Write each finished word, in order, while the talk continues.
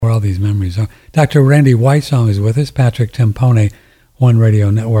these memories. Dr. Randy Wysong is with us, Patrick Timpone, One Radio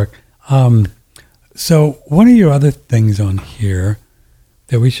Network. So one of your other things on here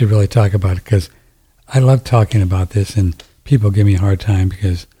that we should really talk about, because I love talking about this and people give me a hard time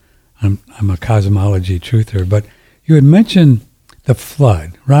because I'm a cosmology truther, but you had mentioned the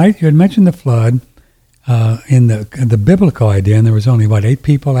flood, right? You had mentioned the flood in the biblical idea, and there was only, 8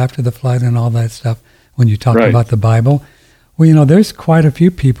 people after the flood and all that stuff when you talked about the Bible. Well, there's quite a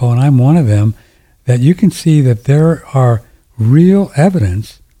few people, and I'm one of them, that you can see that there are real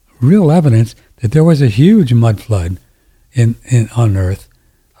evidence that there was a huge mud flood on Earth.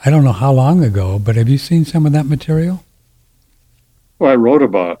 I don't know how long ago, but have you seen some of that material? Well, I wrote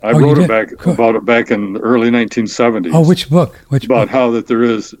about it back in the early 1970s. Oh, which book? How that there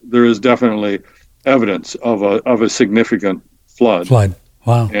is definitely evidence of a significant flood.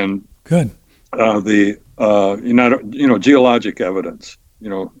 Wow. And good. Geologic evidence.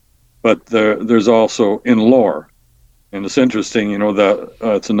 But there's also in lore, and it's interesting. That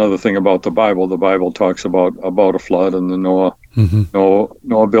it's another thing about the Bible. The Bible talks about a flood and the Noah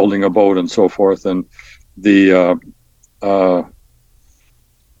building a boat and so forth, and the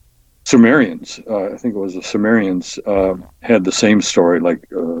Sumerians, I think it was the Sumerians, had the same story like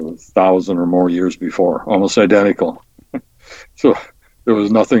 1,000 or more years before, almost identical. So there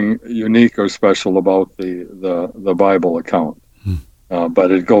was nothing unique or special about the Bible account,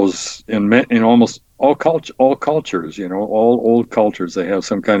 but it goes in almost all cultures. All old cultures, they have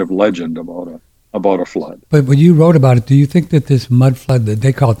some kind of legend about a flood. But when you wrote about it, do you think that this mud flood, that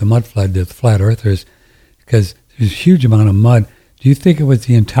they call it the mud flood, the flat earthers, because there's a huge amount of mud? Do you think it was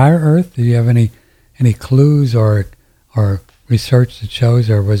the entire Earth? Do you have any clues or research that shows,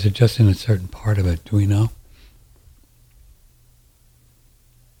 or was it just in a certain part of it? Do we know?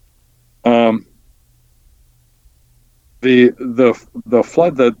 The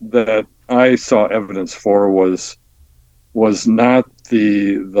flood that I saw evidence for was not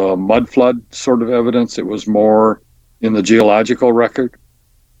the mud flood sort of evidence. It was more in the geological record.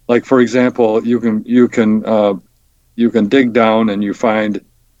 Like, for example, you can dig down and you find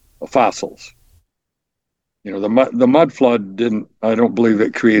fossils. The mud flood didn't. I don't believe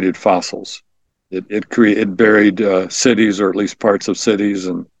it created fossils. It buried cities, or at least parts of cities,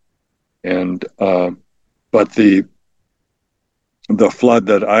 but the flood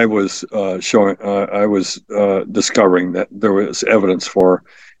that I was discovering that there was evidence for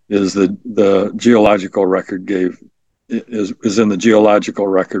is the geological record is in the geological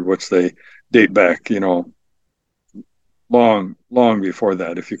record, which they date back, long before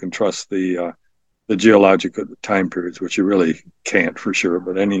that, if you can trust the geological time periods, which you really can't for sure.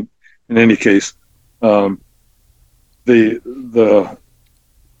 But in any case, the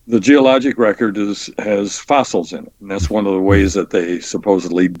geologic record has fossils in it, and that's one of the ways that they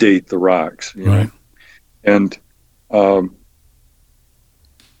supposedly date the rocks. Right. And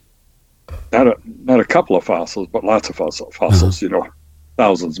not a couple of fossils, but lots of fossils.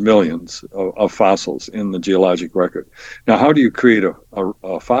 Thousands, millions of fossils in the geologic record. Now, how do you create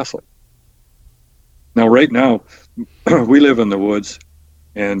a fossil? Now, right now, we live in the woods,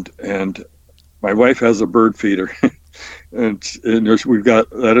 and my wife has a bird feeder, and we've got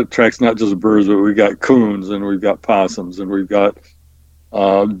that attracts not just birds, but we've got coons, and we've got possums, and we've got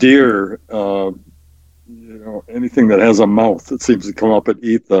deer. Anything that has a mouth that seems to come up and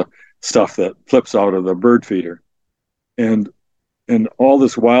eat the stuff that flips out of the bird feeder, and all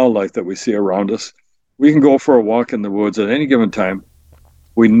this wildlife that we see around us. We can go for a walk in the woods at any given time.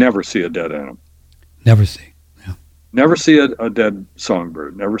 We never see a dead animal. Never see. Yeah. Never see a dead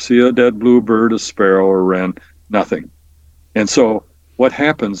songbird. Never see a dead bluebird, a sparrow, or wren. Nothing. And so what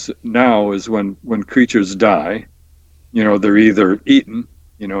happens now is when creatures die, they're either eaten,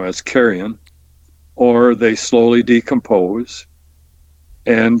 as carrion, or they slowly decompose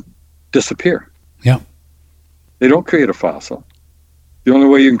and disappear. Yeah. They don't create a fossil. The only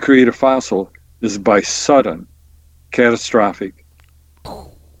way you can create a fossil is by sudden, catastrophic,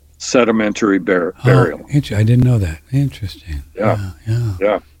 sedimentary burial. I didn't know that. Interesting. Yeah.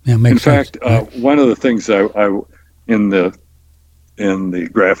 Yeah, makes sense. In fact, one of the things I in the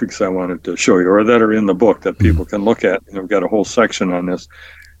graphics I wanted to show you, or that are in the book that people can look at, and I've got a whole section on this.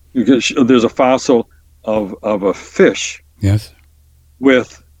 There's a fossil of a fish. Yes.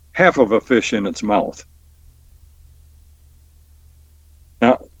 With half of a fish in its mouth.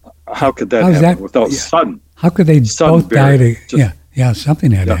 Now, how could that happen without sudden? How could they both die?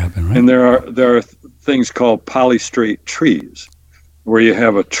 Something had to happen, right? And there are things called polystrate trees, where you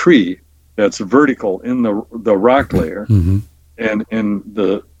have a tree that's vertical in the rock layer, and then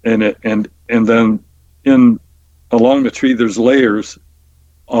along the tree there's layers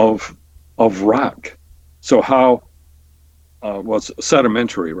of rock. So how was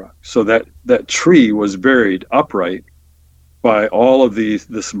sedimentary rock. So that tree was buried upright by all of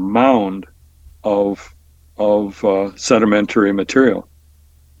this mound of sedimentary material.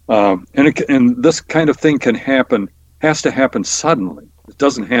 And this kind of thing has to happen suddenly. It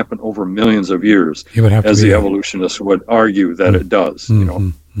doesn't happen over millions of years, as the evolutionists would argue that it does.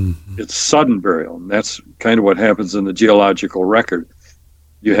 It's sudden burial, and that's kind of what happens in the geological record.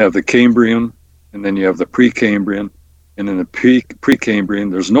 You have the Cambrian, and then you have the Precambrian, and in the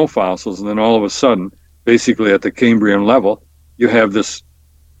Precambrian, there's no fossils, and then all of a sudden, basically at the Cambrian level, you have this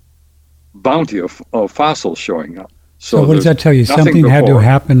bounty of fossils showing up. So what does that tell you? Something had to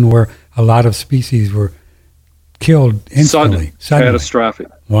happen where a lot of species were killed instantly. Sudden. Catastrophic.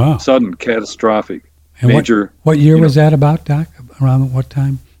 Wow. Sudden, catastrophic. And major. What year was that about, Doc? Around what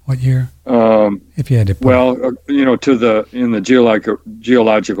time? What year? If you had to put in the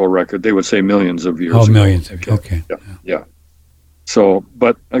geological record, they would say millions of years. Oh, millions of years. Okay. Yeah. So,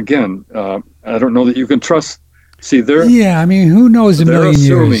 but again, I don't know that you can trust. See, I mean, who knows a million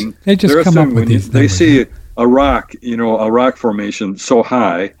years? They just come up with these numbers. They see a rock formation so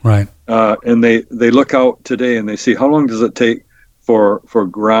high, right? And they look out today and they see how long does it take for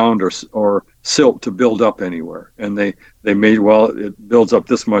ground or silt to build up anywhere, and they made it builds up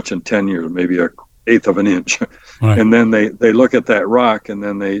this much in 10 years, maybe an eighth of an inch, right. And then they look at that rock and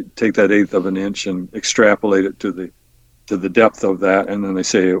then they take that eighth of an inch and extrapolate it to the depth of that, and then they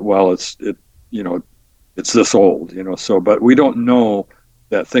say, well, it's this old, So, but we don't know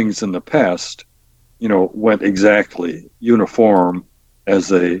that things in the past, went exactly uniform as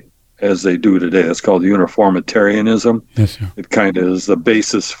they do today. That's called uniformitarianism. Yes, sir. It kind of is the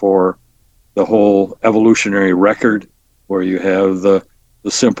basis for the whole evolutionary record, where you have the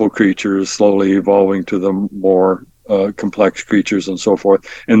simple creatures slowly evolving to the more complex creatures and so forth.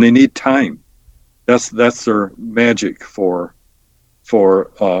 And they need time. That's their magic for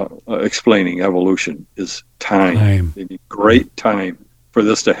explaining evolution is time. They need great time for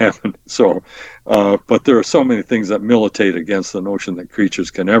this to happen. So, but there are so many things that militate against the notion that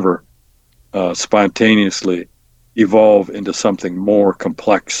creatures can ever spontaneously evolve into something more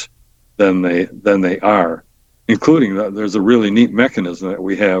complex than they are, including that there's a really neat mechanism that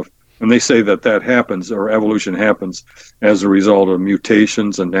we have. And they say that happens, or evolution happens, as a result of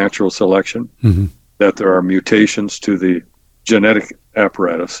mutations and natural selection, that there are mutations to the genetic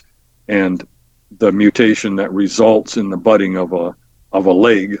apparatus, and the mutation that results in the budding of a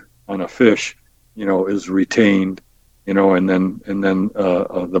leg on a fish, is retained, and then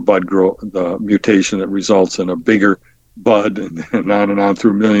the mutation that results in a bigger bud, and on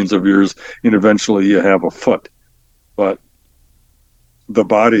through millions of years, and eventually you have a foot. But the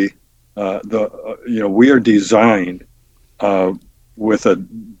body, we are designed with a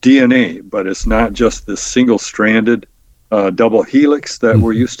DNA, but it's not just this single-stranded double helix that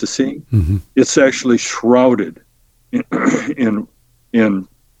we're used to seeing. It's actually shrouded in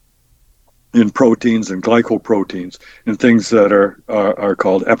proteins and glycoproteins and things that are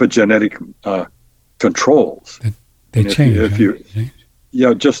called epigenetic controls. They change.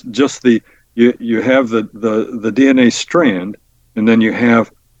 You have the DNA strand, and then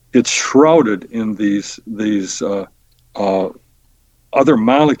it's shrouded in these other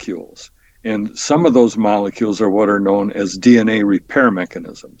molecules. And some of those molecules are what are known as DNA repair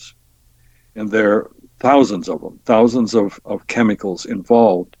mechanisms. And there are thousands of them, thousands of chemicals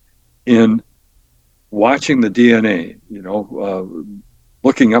involved in watching the DNA,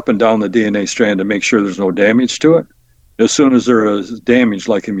 looking up and down the DNA strand to make sure there's no damage to it. As soon as there is damage,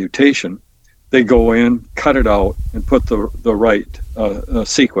 like a mutation, they go in, cut it out, and put the right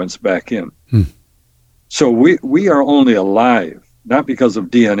sequence back in. So we are only alive not because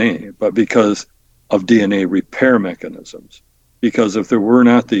of DNA, but because of DNA repair mechanisms. Because if there were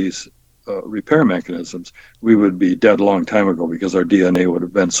not these repair mechanisms, we would be dead a long time ago, because our DNA would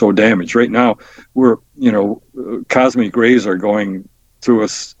have been so damaged. Right now, cosmic rays are going through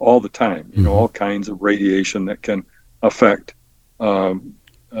us all the time, all kinds of radiation that can affect the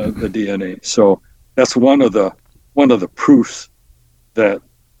DNA. So that's one of the proofs that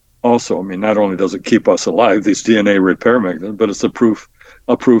also, not only does it keep us alive, these DNA repair mechanisms, but it's a proof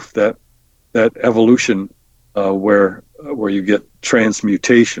that evolution, where you get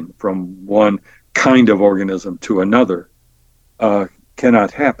transmutation from one kind of organism to another, cannot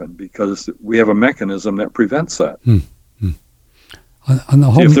happen, because we have a mechanism that prevents that.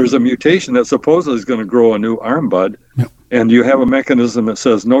 If there's a mutation that supposedly is going to grow a new arm bud, and you have a mechanism that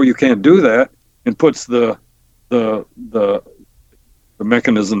says, no, you can't do that, and puts the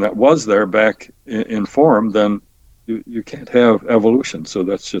mechanism that was there back in form, then you can't have evolution. So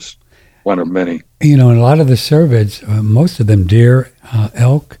that's just one of many. In a lot of the cervids, most of them, deer,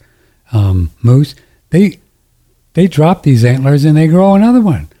 elk, moose, they drop these antlers and they grow another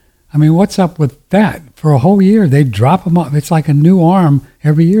one. I mean, what's up with that? For a whole year, they drop them off. It's like a new arm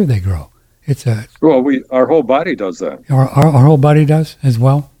every year they grow. Our whole body does that. Our whole body does as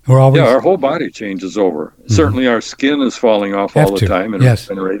well. Our whole body changes over. Mm-hmm. Certainly, our skin is falling off all the time and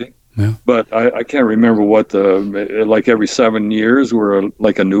regenerating. Yeah. But I can't remember what like every 7 years we're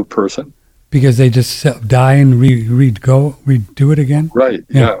like a new person. Because they just die and redo it again? Right,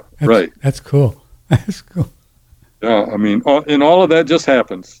 right. That's cool. That's cool. Yeah, I mean, and all of that just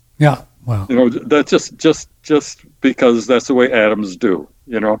happens. Yeah, wow. That's just because that's the way atoms do,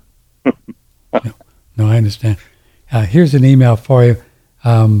 No, I understand. Here's an email for you.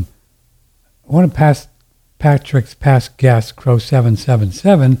 One of Patrick's past guests,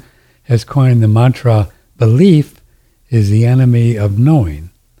 Crow777, has coined the mantra, belief is the enemy of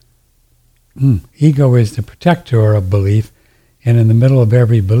knowing. Ego is the protector of belief, and in the middle of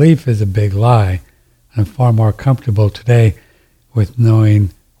every belief is a big lie. I'm far more comfortable today with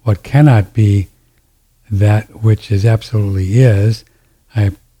knowing what cannot be that which is absolutely is.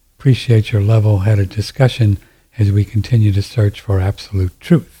 I appreciate your level-headed discussion as we continue to search for absolute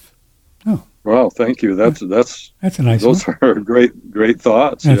truth. Oh, well, thank you. That's a nice those one. Are great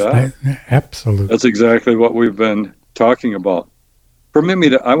thoughts. That's absolute. That's exactly what we've been talking about. Permit me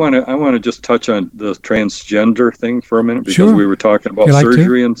to. I want to just touch on the transgender thing for a minute because we were talking about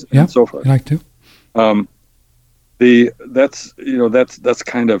surgery and so forth. You like to? That's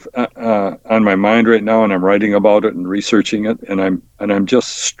kind of on my mind right now, and I'm writing about it and researching it, and I'm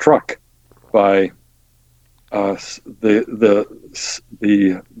just struck by the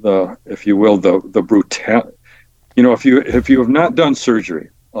if you will the brutality. If you have not done surgery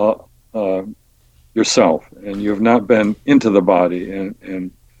yourself and you have not been into the body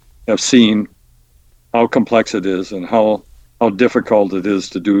and have seen how complex it is and how difficult it is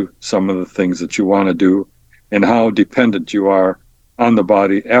to do some of the things that you want to do and how dependent you are on the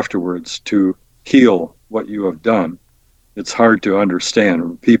body afterwards to heal what you have done, it's hard to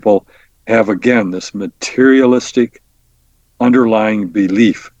understand. People have, again, this materialistic underlying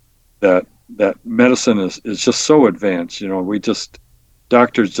belief that medicine is just so advanced.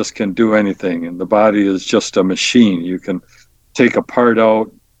 Doctors just can do anything, and the body is just a machine. You can take a part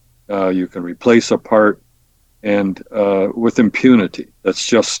out, you can replace a part, and with impunity. That's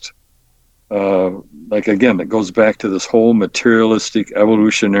just that goes back to this whole materialistic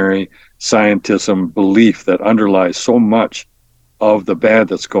evolutionary scientism belief that underlies so much of the bad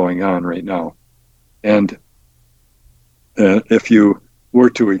that's going on right now. And if you were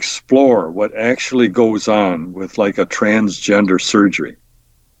to explore what actually goes on with like a transgender surgery,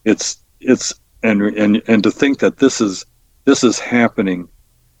 it's and to think that this is happening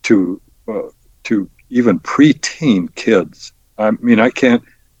to even preteen kids. I mean, I can't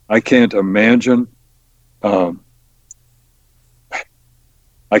imagine. I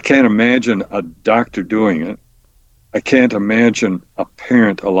can't imagine a doctor doing it. I can't imagine a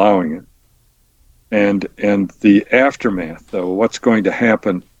parent allowing it. And the aftermath of what's going to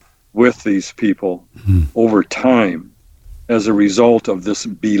happen with these people over time as a result of this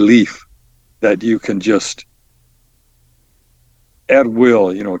belief that you can just at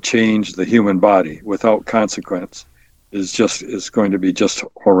will, change the human body without consequence is going to be just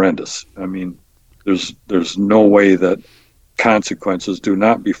horrendous. I mean, there's no way that consequences do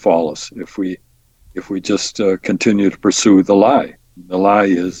not befall us if we just continue to pursue the lie. The lie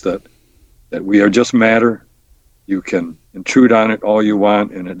is that we are just matter. You can intrude on it all you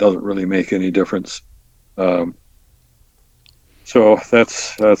want, and it doesn't really make any difference. So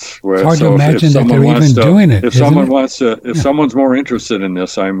that's where. It's hard to imagine that they're even doing it. If someone wants to, if someone's more interested in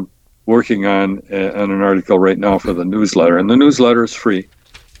this, I'm working on an article right now for the newsletter, and the newsletter is free.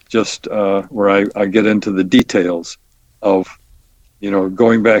 Just where I get into the details of,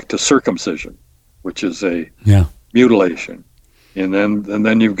 going back to circumcision, which is a mutilation, and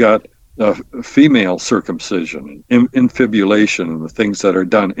then you've got female circumcision, and infibulation, and the things that are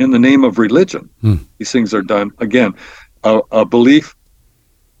done in the name of religion. These things are done again. A belief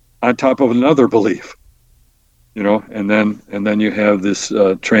on top of another belief, and then you have this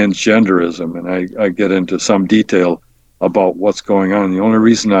transgenderism, and I get into some detail about what's going on. The only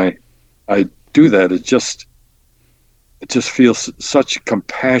reason I do that is it just feels such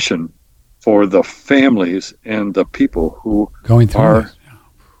compassion for the families and the people who going through this.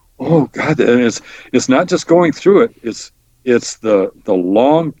 Oh God! And it's not just going through it. It's the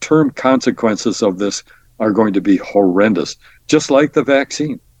long-term consequences of this are going to be horrendous, just like the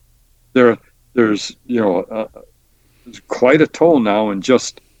vaccine. There's quite a toll now, and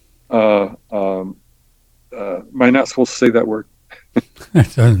just am I not supposed to say that word?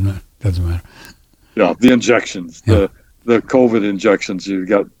 It doesn't matter. Yeah, the injections, Yeah. the COVID injections. You've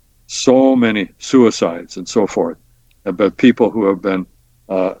got so many suicides and so forth, but people who have been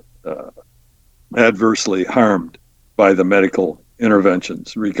adversely harmed by the medical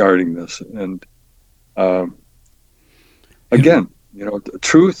interventions regarding this. And again,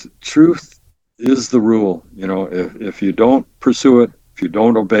 truth is the rule. If you don't pursue it, if you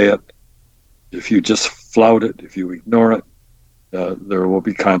don't obey it, if you just flout it, if you ignore it, there will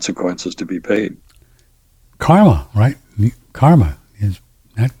be consequences to be paid. Karma, right? Karma is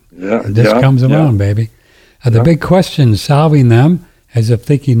that. Yeah, It just comes around, baby. The big question, solving them, As If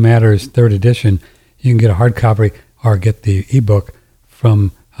Thinking Matters, 3rd edition. You can get a hard copy or get the ebook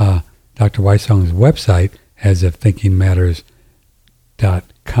from Dr. Wysong's website,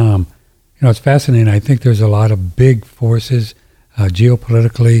 asifThinkingMatters.com. It's fascinating. I think there's a lot of big forces,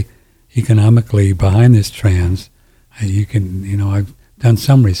 geopolitically, economically, behind this trans. I've done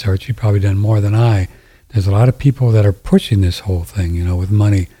some research. You've probably done more than I. There's a lot of people that are pushing this whole thing, with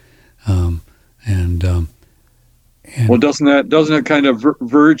money, and well, doesn't it kind of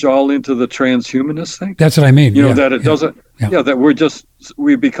verge all into the transhumanist thing? That's what I mean. That it doesn't. Yeah, that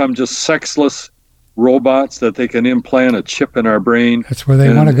we become just sexless robots that they can implant a chip in our brain. That's where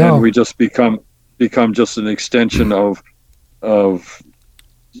they want to go. And we just become just an extension of a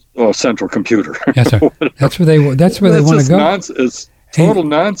central computer. Yes, sir. That's where they want to go. It's total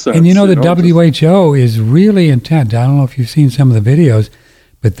nonsense. And the WHO is really intent. I don't know if you've seen some of the videos,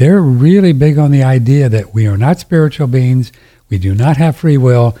 but they're really big on the idea that we are not spiritual beings. We do not have free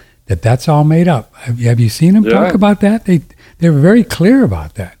will. That's all made up. Have you seen them talk about that? They're very clear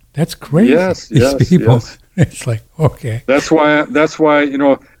about that. That's crazy. Yes, these people. Yes. It's like, okay. That's why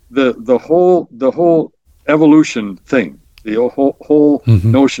the whole evolution thing, the whole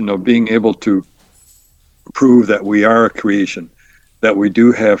notion of being able to prove that we are a creation, that we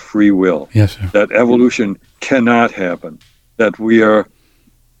do have free will, yes, sir. That evolution cannot happen, that we are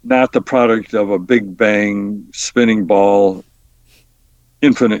not the product of a big bang spinning ball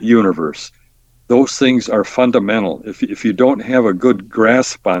infinite universe. Those things are fundamental. If you don't have a good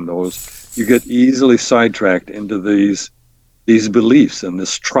grasp on those, you get easily sidetracked into these beliefs and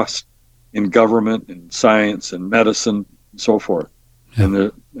this trust in government and science and medicine and so forth. Yeah.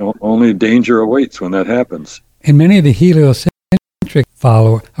 And only danger awaits when that happens. And many of the heliocentric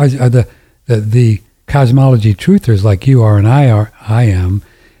followers are the cosmology truthers like you are and I am.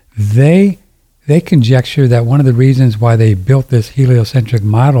 They conjecture that one of the reasons why they built this heliocentric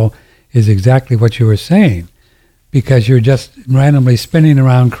model is exactly what you were saying, because you're just randomly spinning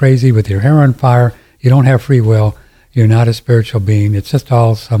around crazy with your hair on fire. You don't have free will. You're not a spiritual being. It's just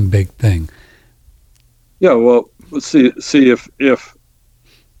all some big thing. Yeah, well, let's see if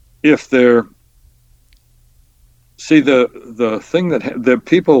they're the thing that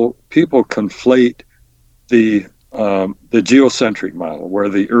people conflate the geocentric model, where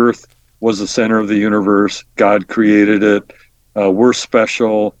the Earth was the center of the universe, God created it, we're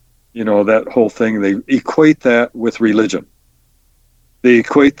special. That whole thing, they equate that with religion. They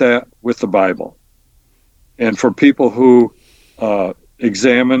equate that with the Bible. And for people who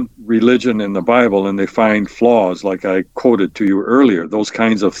examine religion in the Bible and they find flaws, like I quoted to you earlier, those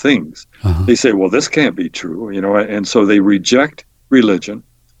kinds of things, they say, well, this can't be true, and so they reject religion,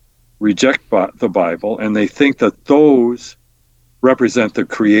 reject the Bible, and they think that those represent the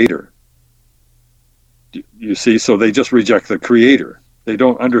Creator. You see, so they just reject the Creator. They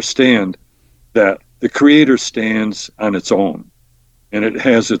don't understand that the Creator stands on its own, and it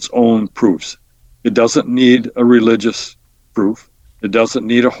has its own proofs. It doesn't need a religious proof. It doesn't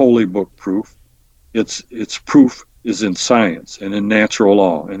need a holy book proof. Its proof is in science and in natural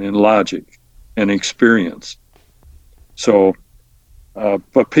law and in logic and experience. So,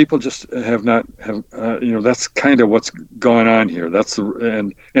 but people just have that's kind of what's going on here. That's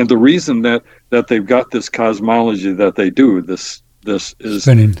and the reason that they've got this cosmology that they do. This is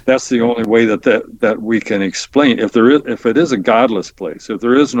spinning. That's the only way that we can explain. If it is a godless place, if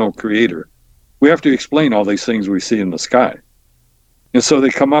there is no Creator, we have to explain all these things we see in the sky. And so they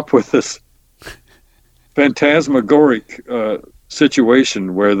come up with this phantasmagoric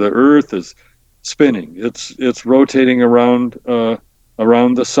situation where the Earth is spinning. It's rotating around the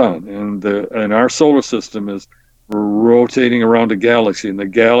sun, and our solar system is rotating around a galaxy, and the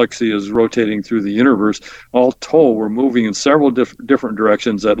galaxy is rotating through the universe. All told, we're moving in several different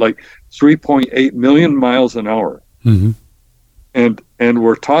directions at like 3.8 million miles an hour. Mm-hmm. And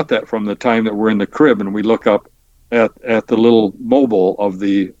we're taught that from the time that we're in the crib and we look up at the little mobile of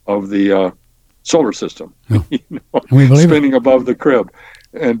the solar system, Yeah. you know, And we believe spinning above the crib.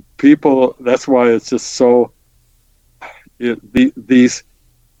 And people, that's why it's just so, these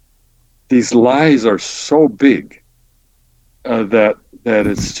lies are so big that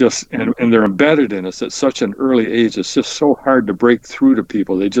it's just, and they're embedded in us at such an early age. It's just so hard to break through to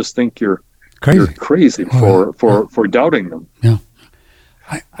people. They just think you're crazy for doubting them. Yeah.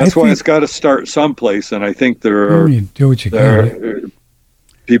 That's why it's got to start someplace, and I think you do what you can.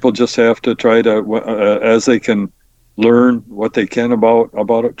 People just have to try to, as they can learn what they can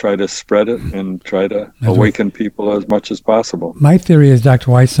about it, try to spread it and try to awaken people as much as possible. My theory is,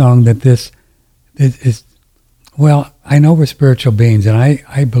 Dr. Wysong, that this is, well, I know we're spiritual beings, and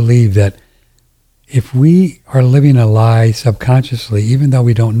I believe that if we are living a lie subconsciously, even though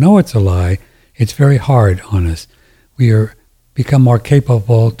we don't know it's a lie, it's very hard on us. We become more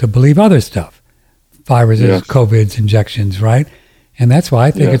capable to believe other stuff, viruses, yes. COVIDs, injections, right? And that's why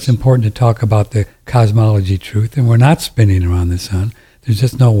I think it's important to talk about the cosmology truth, and we're not spinning around the sun. There's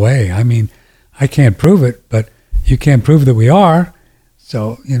just no way. I mean, I can't prove it, but you can't prove that we are.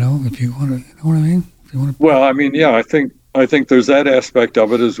 So, if you want to, you know what I mean? If you want to. Well, I mean, yeah, I think there's that aspect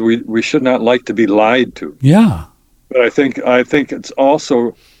of it, is we should not like to be lied to. Yeah. But I think it's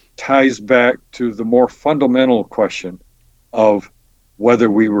also ties back to the more fundamental question of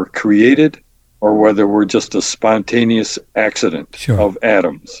whether we were created or whether we're just a spontaneous accident of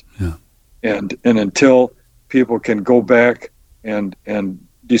atoms. Yeah. And until people can go back and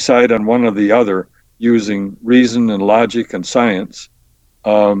decide on one or the other using reason and logic and science,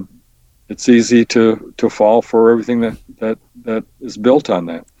 it's easy to fall for everything that is built on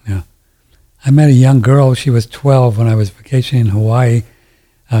that. Yeah. I met a young girl. She was 12 when I was vacationing in Hawaii.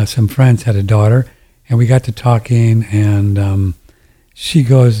 Some friends had a daughter, and we got to talking, and she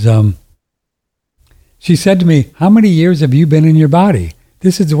goes, she said to me, "How many years have you been in your body?"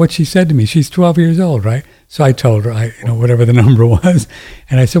 This is what she said to me. She's 12 years old, right? So I told her, whatever the number was.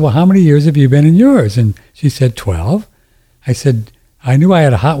 And I said, "Well, how many years have you been in yours?" And she said, 12. I said, I knew I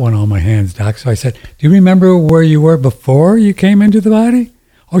had a hot one on my hands, Doc. So I said, "Do you remember where you were before you came into the body?"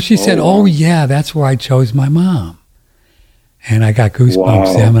 Oh, she said, "Oh, yeah, that's where I chose my mom." And I got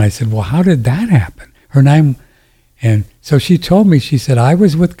goosebumps then. And I said, "Well, how did that happen?" Her name, and so she told me, she said, "I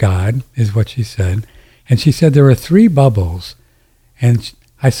was with God," is what she said. And she said there were 3 bubbles, and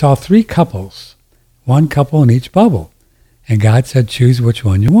I saw 3 couples, 1 couple in each bubble. And God said, "Choose which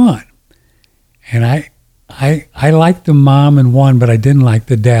one you want." And I liked the mom in one, but I didn't like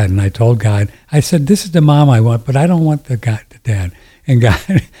the dad. And I told God, I said, "This is the mom I want, but I don't want the dad."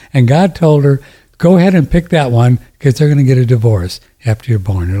 And God told her, "Go ahead and pick that one, because they're going to get a divorce after you're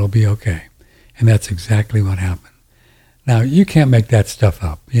born. It'll be okay." And that's exactly what happened. Now, you can't make that stuff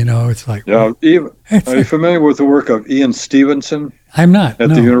up. It's like... Yeah, are you familiar with the work of Ian Stevenson? I'm not. At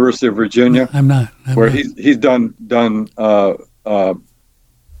the University of Virginia? I'm not. He's done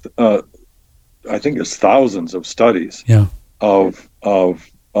I think it's thousands of studies of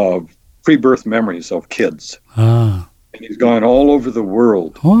pre-birth memories of kids. And he's gone all over the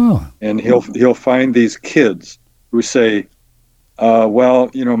world. Oh. And he'll find these kids who say, well,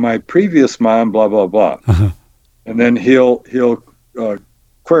 my previous mom, blah, blah, blah. Uh-huh. And then he'll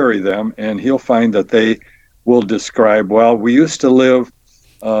query them, and he'll find that they will describe, well, we used to live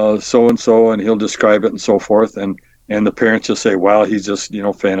so-and-so, and he'll describe it and so forth. And the parents just say, well, he's just,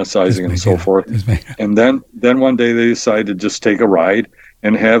 fantasizing and so forth. And then one day they decide to just take a ride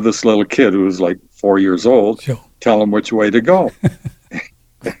and have this little kid who was like 4 years old tell them which way to go.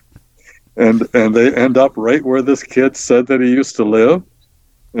 and they end up right where this kid said that he used to live.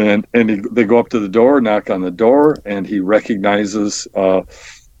 And they go up to the door, knock on the door, and he recognizes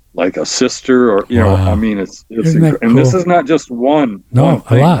like a sister, or I mean, it's cool? And this is not just one thing.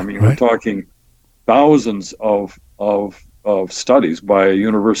 A lot. I mean, right? We're talking thousands of studies by a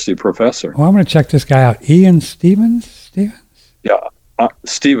university professor. Well, I'm going to check this guy out. Ian Stevens? Yeah,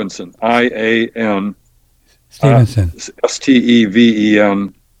 Stevenson. IAN. Stevenson.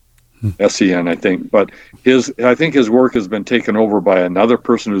 STEVEN. SEN, I think, but I think his work has been taken over by another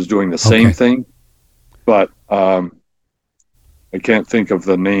person who's doing the same thing, but I can't think of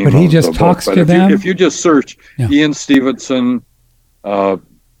the name. But he just talks to them. If you just search Ian Stevenson,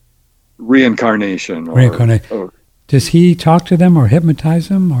 reincarnation. Does he talk to them or hypnotize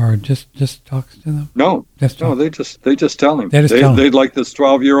them, or just talks to them? No, they just tell him. They'd like this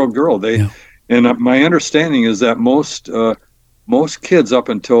 12-year-old girl. And my understanding is that most kids up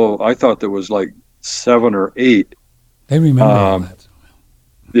until I thought there was like 7 or 8. They remember all that.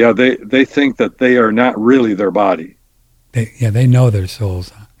 Yeah, they think that they are not really their body. They know their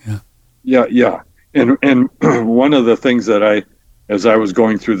souls. Yeah. And one of the things that as I was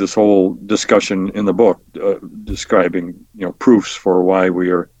going through this whole discussion in the book, describing, proofs for why we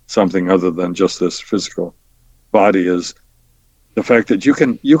are something other than just this physical body, is the fact that you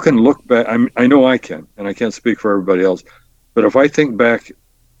can look back. I know I can, and I can't speak for everybody else, but if I think back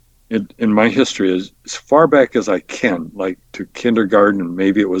in my history as far back as I can, like to kindergarten, and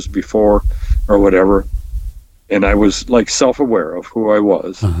maybe it was before or whatever, and I was like self-aware of who I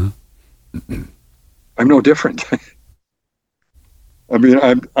was, I'm no different. I mean,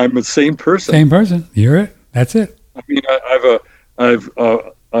 I'm the same person. Same person. You're it. That's it. I mean,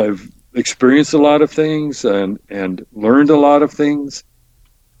 I've experienced a lot of things and learned a lot of things,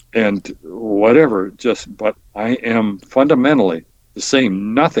 and whatever. But I am fundamentally the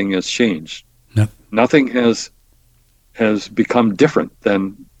same. Nothing has changed. No. Nothing has become different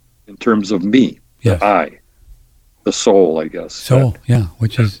than in terms of me, Yes. the soul, I guess. Soul, yeah,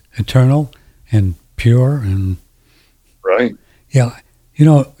 which is eternal and pure and Right. yeah.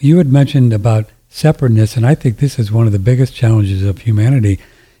 You had mentioned about separateness, and I think this is one of the biggest challenges of humanity,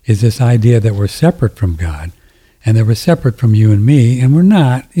 is this idea that we're separate from God, and that we're separate from you and me, and we're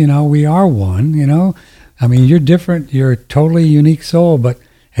not. We are one. I mean, you're different. You're a totally unique soul, but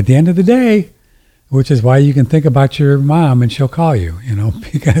at the end of the day, which is why you can think about your mom and she'll call you.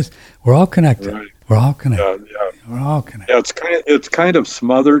 Because we're all connected. Right. We're all connected. Yeah. We're all connected. Yeah, it's kind of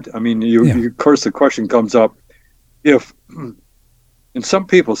smothered. I mean, of course, the question comes up, if, and some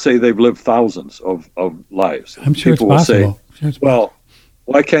people say they've lived thousands of lives. I'm sure people it's possible. Will say, well,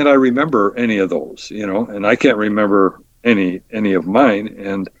 why can't I remember any of those? And I can't remember any of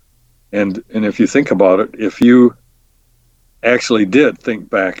mine. And if you think about it, if you actually did think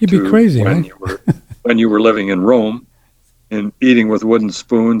back You'd to be crazy, when right? when you were living in Rome and eating with wooden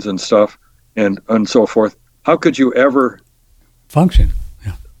spoons and stuff and so forth, how could you ever function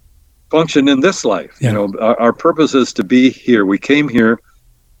in this life? Yeah. Our purpose is to be here. We came here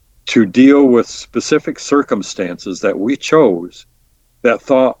to deal with specific circumstances that we chose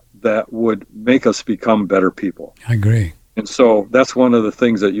that would make us become better people. I agree. And so that's one of the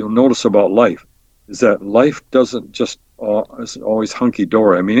things that you'll notice about life, is that life doesn't just is always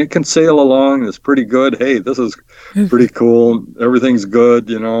hunky-dory. I mean, it can sail along. It's pretty good. Hey, this is pretty cool. Everything's good.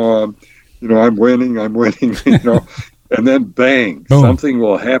 I'm winning. And then bang, Boom. Something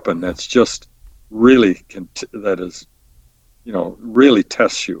will happen that's just really really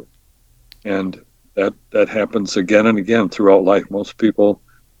tests you. And that happens again and again throughout life. Most people,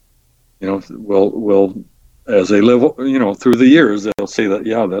 will as they live, through the years, they'll say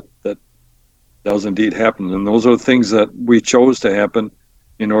that, that does indeed happen. And those are the things that we chose to happen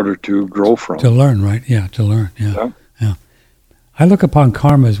in order to grow from. To learn, right? Yeah, to learn. Yeah. I look upon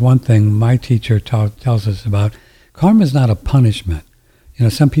karma as one thing my teacher tells us about. Karma is not a punishment.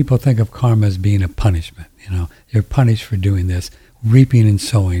 Some people think of karma as being a punishment. You're punished for doing this, reaping and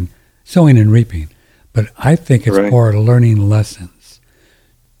sowing and reaping. But I think it's for learning lessons,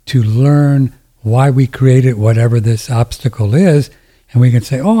 to learn why we created whatever this obstacle is, and we can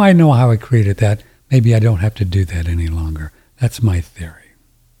say, oh, I know how I created that. Maybe I don't have to do that any longer. That's my theory.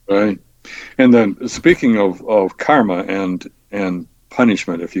 Right. And then speaking of karma and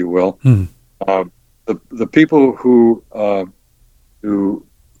punishment, if you will, the people who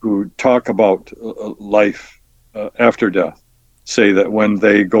talk about life after death say that when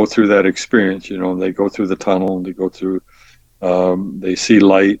they go through that experience, they go through the tunnel, they go through, they see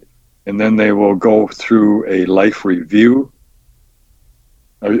light, and then they will go through a life review.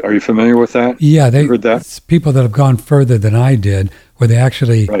 Are you familiar with that? Yeah, you heard that? It's people that have gone further than I did, where they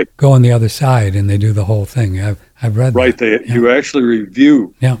actually go on the other side and they do the whole thing. I've read that. You actually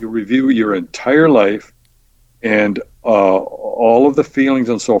review. Yeah. You review your entire life and all of the feelings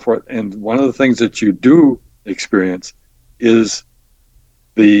and so forth. And one of the things that you do experience is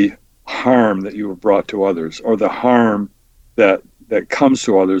the harm that you have brought to others, or the harm that comes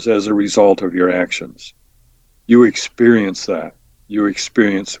to others as a result of your actions. You experience that. You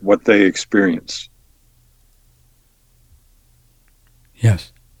experience what they experienced.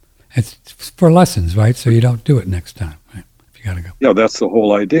 Yes. It's for lessons, right? So you don't do it next time, right? If you got to go. Yeah, that's the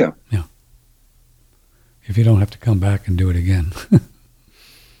whole idea. Yeah. If you don't have to come back and do it again.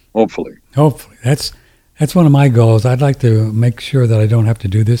 Hopefully. That's one of my goals. I'd like to make sure that I don't have to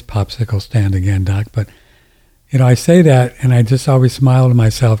do this popsicle stand again, Doc. But, I say that and I just always smile to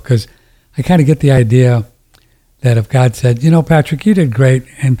myself, because I kind of get the idea that if God said, Patrick, you did great,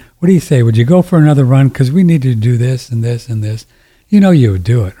 and what do you say? Would you go for another run? Because we need to do this and this and this. You would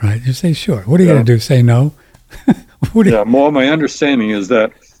do it, right? You say, sure. What are you going to do? Say no? Well, my understanding is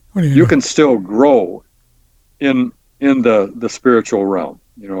that you can still grow in the spiritual realm,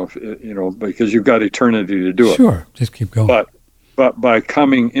 because you've got eternity to do it. Sure, just keep going. But but by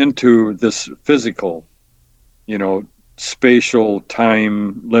coming into this physical, spatial,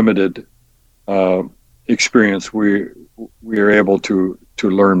 time limited experience, we are able to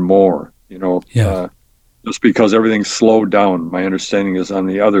learn more. Just because everything's slowed down. My understanding is on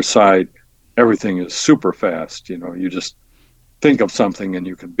the other side, everything is super fast. You just think of something and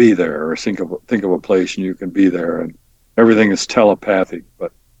you can be there, or think of a place and you can be there, and everything is telepathic.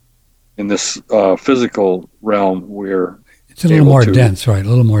 But in this physical realm, it's a little more dense, right? A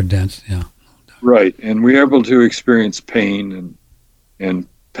little more dense, yeah. Right, and we're able to experience pain and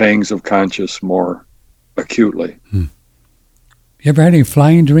pangs of conscience more acutely. You ever had any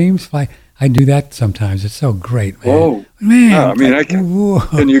flying dreams? I do that sometimes. It's so great, man. Oh, man! Yeah, I mean, I can.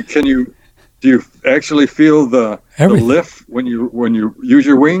 Can you? Do you actually feel the lift when you use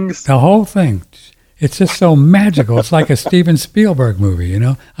your wings? The whole thing. It's just so magical. It's like a Steven Spielberg movie,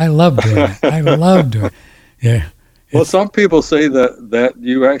 I love doing it. I love doing it. Yeah. Well, some people say that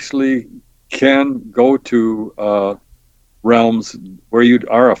you actually can go to realms where you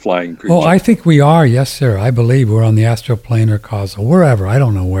are a flying creature. Oh, I think we are. Yes, sir. I believe we're on the astral plane or causal, wherever. I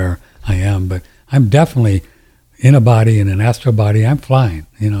don't know where I am, but I'm definitely in a body, in an astral body. I'm flying.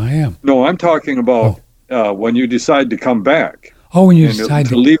 I am. No, I'm talking about when you decide to come back. Oh, when you decide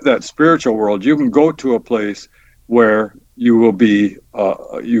to leave that spiritual world, you can go to a place where you will be,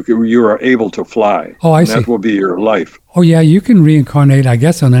 you are able to fly. Oh, I see. That will be your life. Oh, yeah, you can reincarnate, I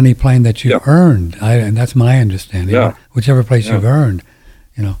guess, on any plane that you've earned. And that's my understanding. Yeah. Whichever place you've earned,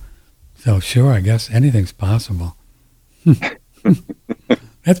 So, sure, I guess anything's possible.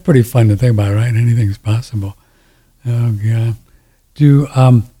 That's pretty fun to think about, right? Anything's possible. Oh, yeah.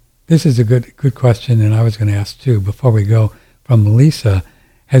 This is a good question, and I was going to ask, too, before we go, from Lisa.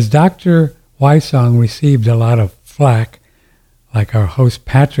 Has Dr. Wysong received a lot of flack, like our host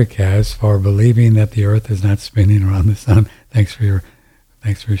Patrick has, for believing that the Earth is not spinning around the sun? Thanks for your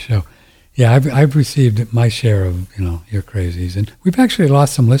show. Yeah, I've received my share of your crazies, and we've actually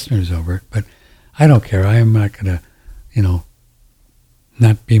lost some listeners over it. But I don't care. I am not gonna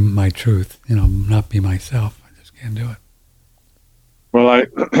not be my truth. Not be myself. I just can't do it. Well,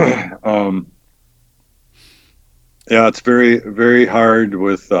 it's very, very hard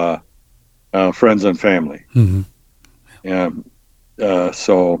with friends and family. Mm-hmm.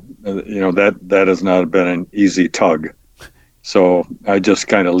 So that has not been an easy tug. So I just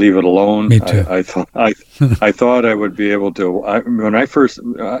kind of leave it alone. Me too. I thought I would be able to. When I first,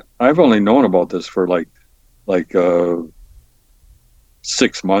 I've only known about this for like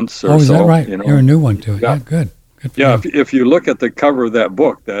 6 months or so. Oh, is that right? You're a new one to it. Yeah, good. Yeah, if you look at the cover of that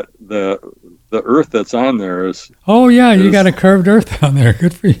book, that the Earth that's on there is. Oh yeah, you got a curved Earth on there.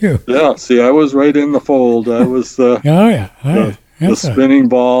 Good for you. Yeah. See, I was right in the fold. I was the. The spinning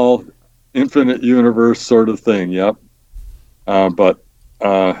ball, infinite universe sort of thing. Yep. I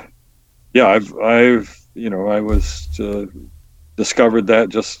was discovered that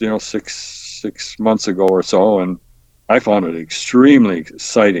just 6 months ago or so, and I found it extremely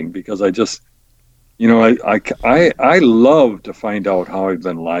exciting because I just. I love to find out how I've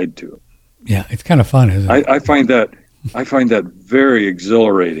been lied to. Yeah, it's kind of fun, isn't it? I find that very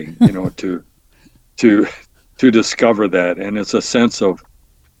exhilarating, to discover that, and it's a sense of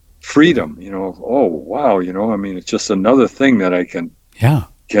freedom. Oh wow, it's just another thing that I can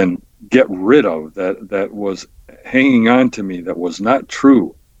get rid of that was hanging on to me that was not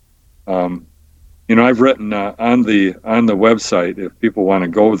true. I've written on the website. If people want to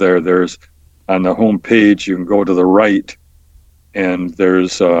go there, there's. On the home page, you can go to the right, and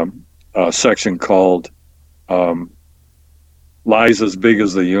there's a section called "Lies as Big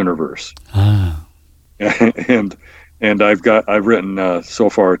as the Universe." Ah. and I've written so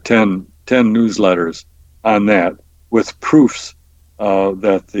far 10 newsletters on that with proofs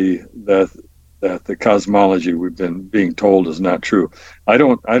that the cosmology we've been being told is not true. I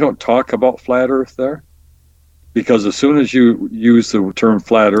don't talk about flat Earth there. Because as soon as you use the term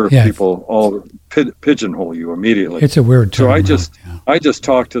flat Earth, people all pigeonhole you immediately. It's a weird term. So I just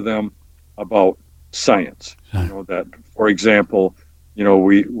talk to them about science. That, for example,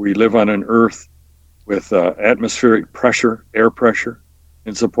 we live on an Earth with atmospheric pressure, air pressure,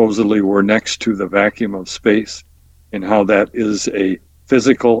 and supposedly we're next to the vacuum of space, and how that is a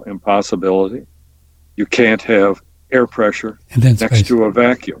physical impossibility. You can't have air pressure next to a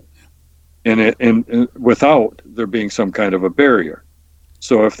vacuum. And without there being some kind of a barrier.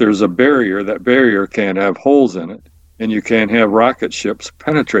 So if there's a barrier, that barrier can't have holes in it, and you can't have rocket ships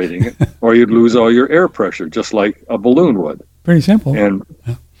penetrating it, or you'd lose all your air pressure, just like a balloon would. Pretty simple. And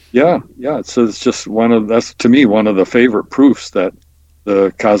so it's just that's to me one of the favorite proofs that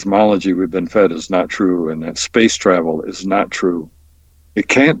the cosmology we've been fed is not true, and that space travel is not true. It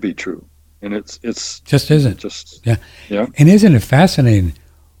can't be true, and it's just isn't. Just Yeah. yeah. And isn't it fascinating?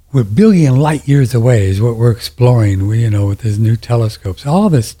 We're billion light years away is what we're exploring. With these new telescopes, all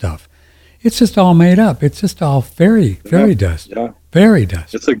this stuff. It's just all made up. It's just all fairy dust. Yeah. Fairy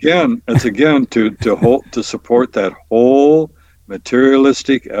dust. It's again to support that whole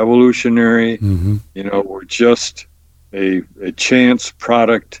materialistic evolutionary. Mm-hmm. We're just a chance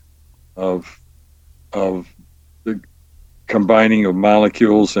product of the combining of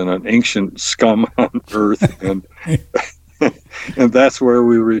molecules and an ancient scum on Earth, and and that's where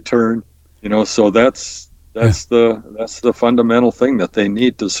we return. So that's the fundamental thing that they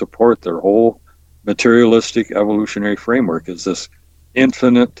need to support their whole materialistic evolutionary framework is this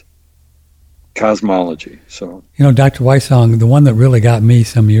infinite cosmology. So Dr. Wysong, the one that really got me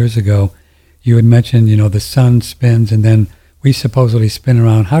some years ago, you had mentioned the sun spins and then we supposedly spin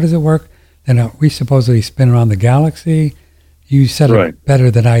around. How does it work? Then we supposedly spin around the galaxy. You said it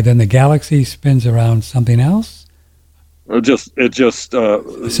better than I. Then the galaxy spins around something else. It just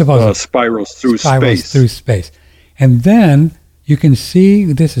spirals through space. And then you can see,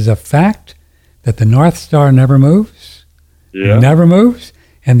 this is a fact, that the North Star never moves. Yeah. Never moves.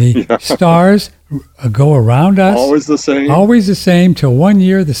 And the stars go around us. Always the same. Always the same. Till 1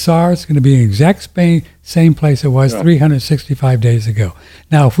 year, the star is going to be in the exact same place it was 365 days ago.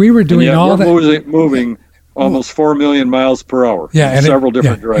 Now, if we were doing all that... we're moving almost 4 million miles per hour in several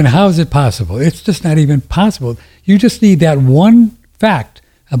different directions. And how is it possible? It's just not even possible. You just need that one fact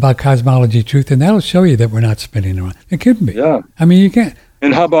about cosmology truth, and that'll show you that we're not spinning around. It couldn't be. Yeah. I mean, you can't.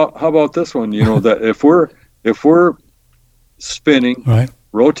 And how about this one? That if we're spinning,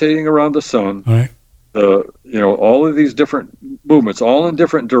 rotating around the sun, all of these different movements, all in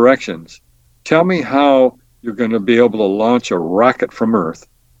different directions, tell me how you're going to be able to launch a rocket from Earth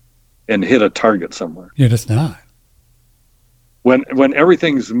and hit a target somewhere. You're just not. When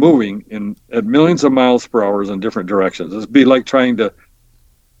everything's moving at millions of miles per hour in different directions, it'd be like trying to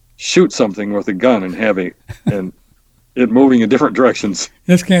shoot something with a gun and it moving in different directions.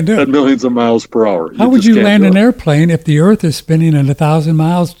 Just can't do it at millions of miles per hour. How would you land an airplane if the Earth is spinning at 1,000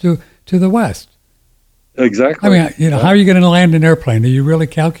 miles to the west? Exactly. I mean, how are you going to land an airplane? Are you really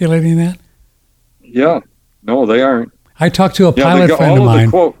calculating that? Yeah. No, they aren't. I talked to a pilot friend of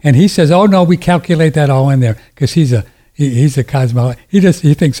mine, and he says, "Oh no, we calculate that all in there," because he's a cosmologist.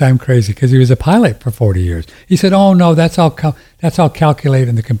 He thinks I'm crazy because he was a pilot for 40 years. He said, "Oh no, that's all calculated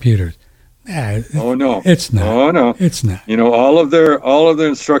in the computers." Oh no, it's not. Oh no, it's not. All of their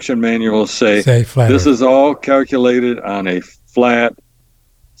instruction manuals say flat this Earth. Is all calculated on a flat,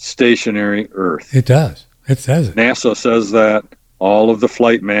 stationary Earth. It does. It says it. NASA says that. All of the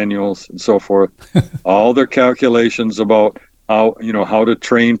flight manuals and so forth, all their calculations about how to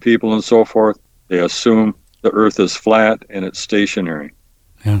train people and so forth, they assume the Earth is flat and it's stationary.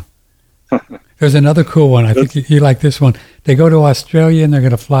 Yeah. There's another cool one. I think you like this one. They go to Australia and they're going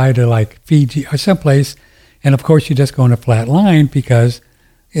to fly to like Fiji or someplace, and of course you just go in a flat line because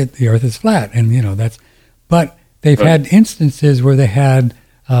the Earth is flat, and that's. But they've had instances where they had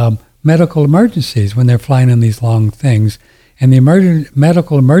medical emergencies when they're flying in these long things. And the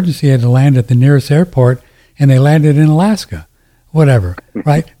medical emergency had to land at the nearest airport, and they landed in Alaska, whatever,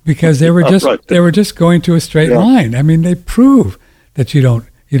 right? Because they were just going to a straight line. I mean, they prove that you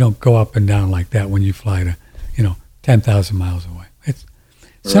don't go up and down like that when you fly to 10,000 miles away.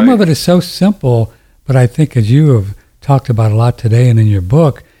 Some of it is so simple, but I think as you have talked about a lot today and in your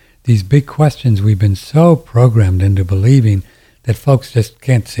book, these big questions we've been so programmed into believing that folks just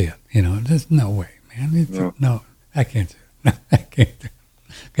can't see it. There's no way, man. No, I can't see it. I can't do it.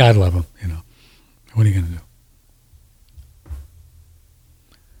 God love him, What are you going to do?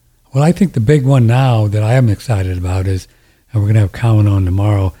 Well, I think the big one now that I am excited about is, and we're going to have Colin on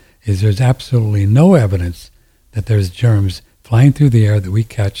tomorrow, is there's absolutely no evidence that there's germs flying through the air that we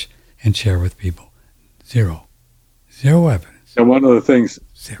catch and share with people. Zero evidence. And one of the things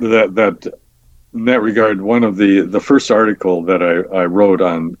that in that regard, one of the first article that I wrote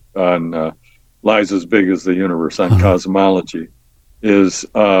on Lies as Big as the Universe on cosmology is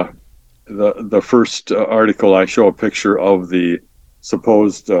the first article. I show a picture of the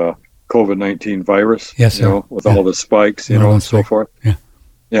supposed COVID-19 virus, with all the spikes, and so forth.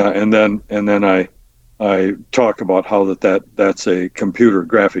 And then I talk about how that's a computer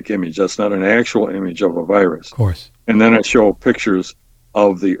graphic image. That's not an actual image of a virus. Of course. And then I show pictures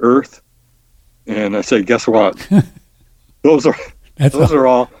of the Earth, and I say, guess what? Those are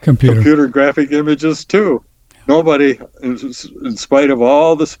all computer graphic images too. Nobody, in spite of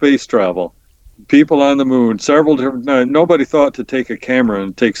all the space travel, people on the moon, several different. Nobody thought to take a camera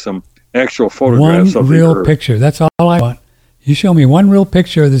and take some actual photographs One of the real Earth. picture. That's all I want. You show me one real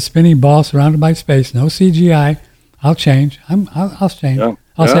picture of the spinning ball surrounded by space. No CGI. I'll change. I'll change. Yeah.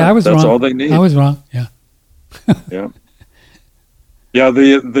 I'll say I was wrong. That's all they need. I was wrong. Yeah. Yeah. Yeah.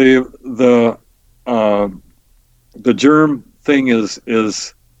 The germ thing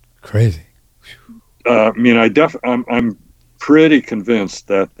is crazy. I mean, I'm pretty convinced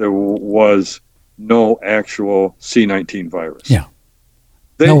that there was no actual C-19 virus. Yeah.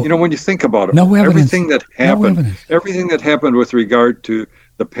 When you think about it, no evidence. Everything that happened with regard to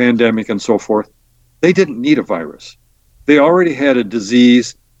the pandemic and so forth, they didn't need a virus. They already had a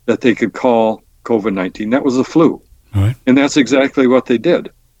disease that they could call COVID-19. That was the flu. All right. And that's exactly what they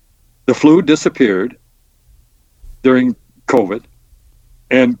did. The flu disappeared during COVID,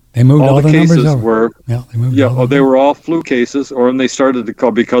 and they moved all the cases numbers over. were they were all flu cases, and they started to call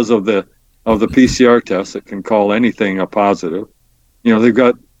because of the PCR test that can call anything a positive. They've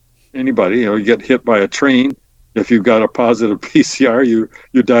got anybody. You get hit by a train. If you've got a positive PCR, you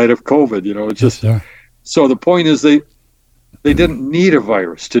died of COVID. It's just so the point is they didn't need a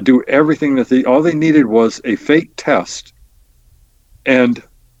virus to do everything that all they needed was a fake test and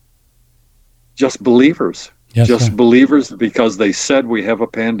just believers. Believers, because they said we have a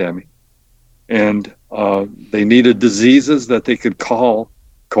pandemic, and they needed diseases that they could call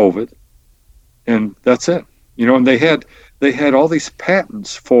COVID, and that's it. And they had all these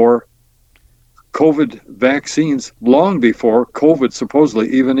patents for COVID vaccines long before COVID supposedly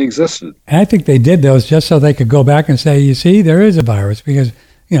even existed. And I think they did those just so they could go back and say, you see, there is a virus, because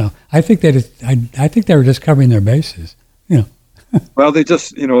I think they were just covering their bases. Well, they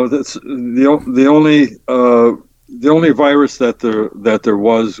just that's the only virus that there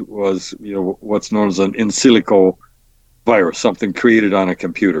was what's known as an in silico virus, something created on a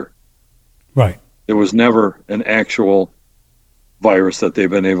computer. Right. There was never an actual virus that they've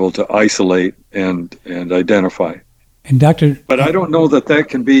been able to isolate and identify. And but I don't know that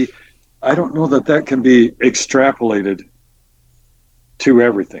can be extrapolated to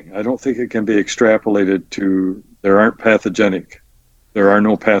everything. I don't think it can be extrapolated to there are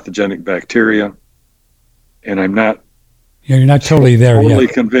no pathogenic bacteria, and I'm not. You're not totally there totally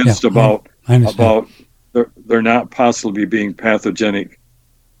yet. convinced about they're not possibly being pathogenic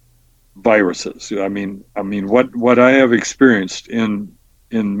viruses. I mean, what I have experienced in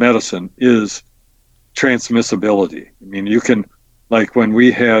medicine is transmissibility. I mean, you can, like when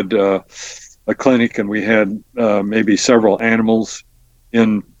we had a clinic and we had maybe several animals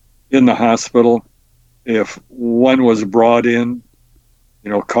in the hospital. If one was brought in,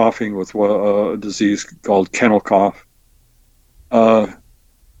 coughing with a disease called kennel cough,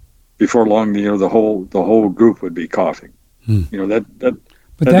 before long, the whole group would be coughing. But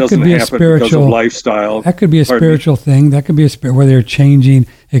that could be a spiritual because of lifestyle. That could be a spiritual thing. That could be where they're exchanging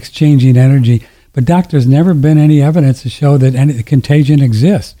energy. But doctor, there's never been any evidence to show that any contagion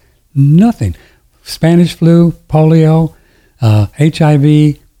exists. Nothing. Spanish flu, polio,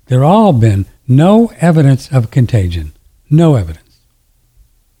 HIV, there all been no evidence of contagion. No evidence.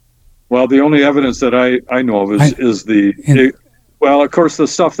 Well, the only evidence that I know of is of course, the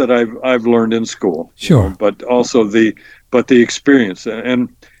stuff that I've learned in school. Sure. But also the experience and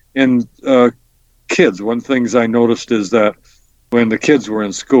kids. One of the things I noticed is that when the kids were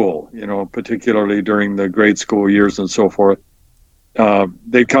in school, particularly during the grade school years and so forth,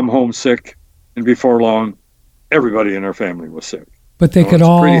 they'd come home sick, and before long, everybody in their family was sick. But they could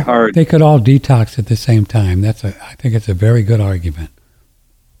all detox at the same time. I think it's a very good argument.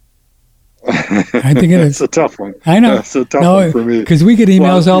 I think it is. It's a tough one. I know. It's a tough one for me. Because we get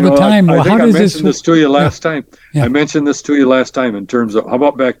emails all the time. I mentioned this to you last time. I mentioned this to you last time in terms of, how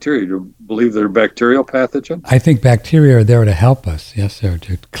about bacteria? Do you believe they're bacterial pathogens? I think bacteria are there to help us. Yes, sir,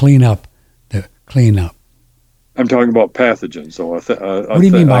 to clean up. I'm talking about pathogens. So what do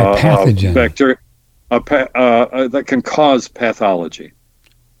you mean by pathogen? Bacteria that can cause pathology.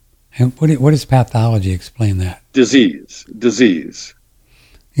 And what is pathology? Explain that. Disease.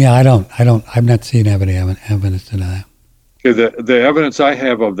 Yeah, I've not seen evidence to that. Okay, the evidence I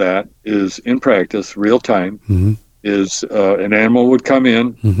have of that is in practice, real time, is an animal would come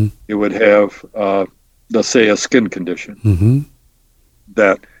in, it would have, let's say, a skin condition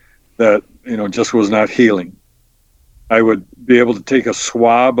that just was not healing. I would be able to take a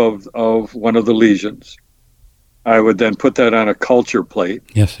swab of one of the lesions. I would then put that on a culture plate.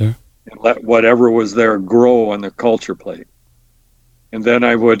 Yes, sir. And let whatever was there grow on the culture plate. And then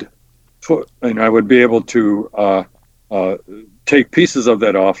I would be able to take pieces of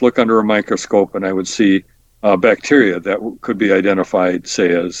that off, look under a microscope, and I would see bacteria that could be identified,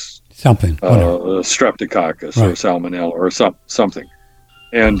 say, as Something. Streptococcus or salmonella or something.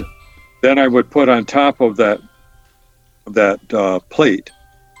 And then I would put on top of that plate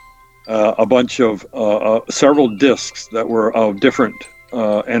a bunch of several discs that were of different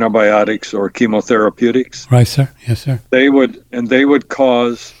antibiotics or chemotherapeutics. Right, sir. Yes, sir.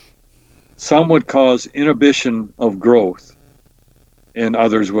 Some would cause inhibition of growth, and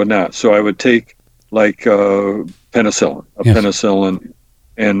others would not. So I would take like penicillin, penicillin,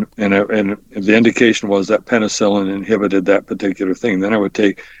 and the indication was that penicillin inhibited that particular thing. Then I would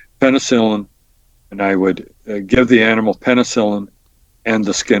take penicillin, and I would give the animal penicillin, and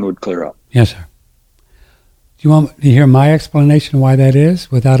the skin would clear up. Yes, sir. Do you want to hear my explanation why that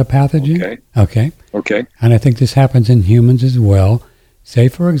is without a pathogen? Okay. And I think this happens in humans as well. Say,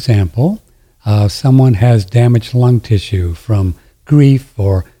 for example, someone has damaged lung tissue from grief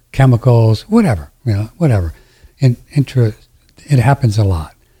or chemicals, whatever. It happens a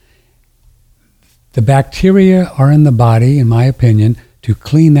lot. The bacteria are in the body, in my opinion, to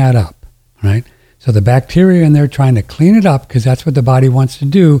clean that up, right? So the bacteria in there trying to clean it up, because that's what the body wants to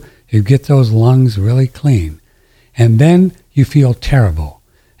do, is get those lungs really clean. And then you feel terrible,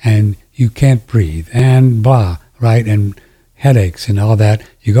 and you can't breathe, and blah, right? And headaches and all that.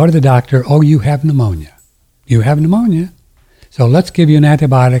 You go to the doctor, oh, you have pneumonia. You have pneumonia. So let's give you an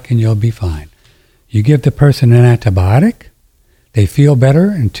antibiotic and you'll be fine. You give the person an antibiotic, they feel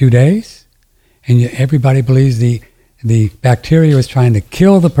better in 2 days, and everybody believes the bacteria was trying to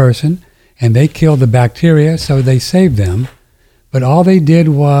kill the person, and they killed the bacteria, so they saved them. But all they did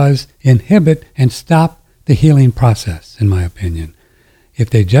was inhibit and stop the healing process, in my opinion. If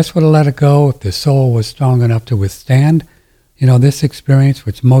they just would have let it go, if the soul was strong enough to withstand, this experience,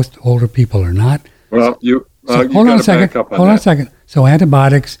 which most older people are not. Well, hold on a second. So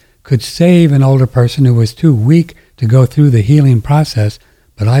antibiotics could save an older person who was too weak to go through the healing process.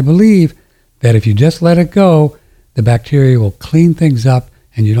 But I believe that if you just let it go, the bacteria will clean things up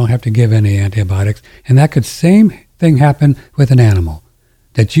and you don't have to give any antibiotics. And that could same thing happen with an animal.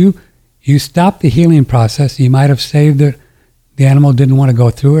 That you stop the healing process, you might have saved it. The animal didn't want to go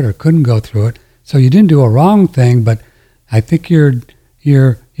through it or couldn't go through it. So you didn't do a wrong thing, but I think you're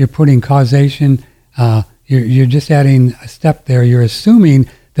putting causation, you're just adding a step there. You're assuming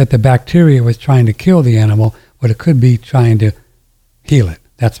that the bacteria was trying to kill the animal, but it could be trying to heal it.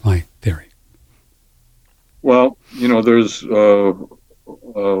 That's my theory. Well, there's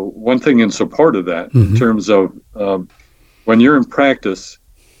one thing in support of that, in terms of when you're in practice,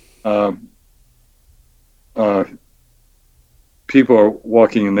 people are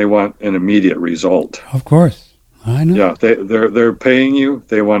walking and they want an immediate result. Of course. I know. Yeah, they're paying you.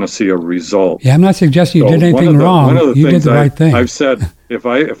 They want to see a result. Yeah, I'm not suggesting you did anything wrong. You did the right thing. I've said if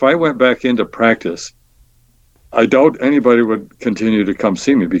I went back into practice, I doubt anybody would continue to come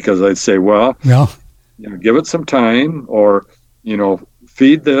see me, because I'd say, well, give it some time, or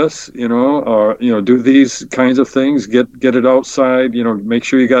feed this, or do these kinds of things. Get it outside. Make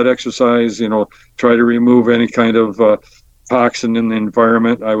sure you got exercise. Try to remove any kind of toxin in the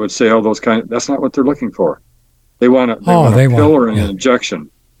environment. I would say all those kind. That's not what they're looking for. They want a pill or an injection.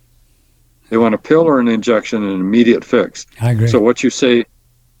 They want a pill or an injection, an immediate fix. I agree. So what you say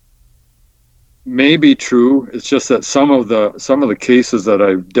may be true. It's just that some of the cases that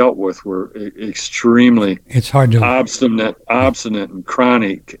I've dealt with were extremely obstinate and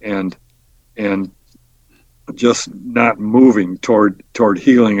chronic and just not moving toward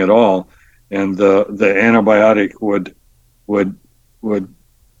healing at all. And the antibiotic would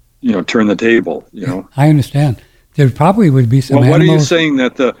turn the table. I understand. There probably would be some. Well, what animals... are you saying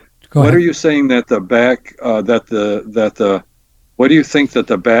that the? Go what ahead. Are you saying that the back What do you think that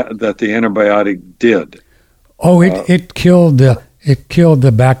the antibiotic did? Oh, it killed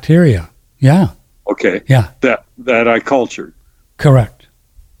the bacteria. Yeah. Okay. Yeah. That I cultured. Correct.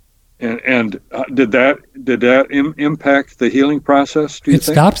 And did that impact the healing process? Do you think?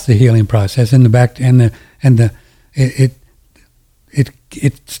 It stops the healing process in the back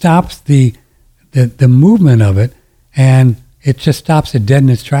it stops the movement of it, and it just stops it dead in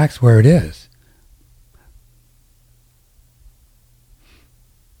its tracks where it is.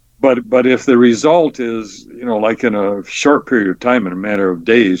 But if the result is, like in a short period of time, in a matter of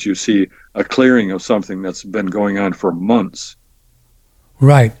days, you see a clearing of something that's been going on for months.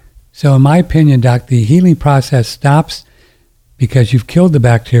 Right. So in my opinion, Doc, the healing process stops because you've killed the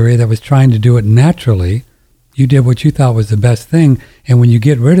bacteria that was trying to do it naturally. You did what you thought was the best thing. And when you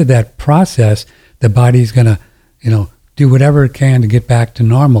get rid of that process, the body's going to, do whatever it can to get back to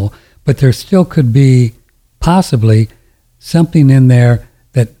normal. But there still could be possibly something in there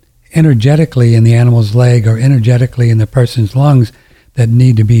that energetically in the animal's leg or energetically in the person's lungs that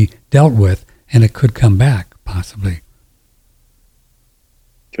need to be dealt with, and it could come back, possibly.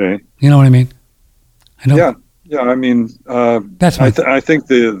 Okay. You know what I mean? I don't, Yeah. I mean, that's my I think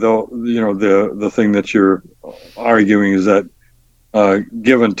the thing that you're arguing is that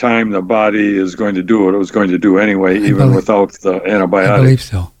given time, the body is going to do what it was going to do anyway, even without the antibiotic. I believe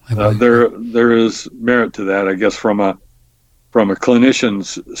so. There is merit to that, I guess, from a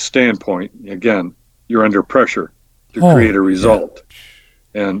clinician's standpoint. Again, you're under pressure to create a result,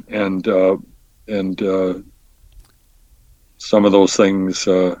 and some of those things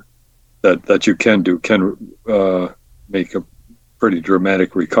that you can do can make a pretty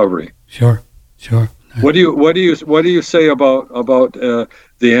dramatic recovery. Sure. What do you say about the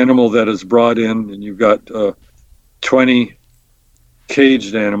animal that is brought in, and you've got 20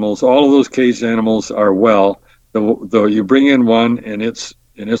 caged animals? All of those caged animals are well. Though you bring in one and it's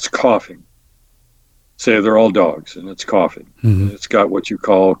coughing. Say they're all dogs and it's coughing. Mm-hmm. It's got what you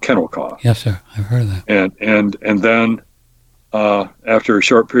call kennel cough. Yes, sir. I've heard of that. And then after a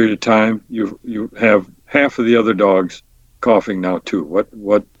short period of time, you have half of the other dogs coughing now too.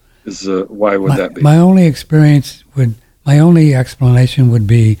 What is why would that be? My only explanation would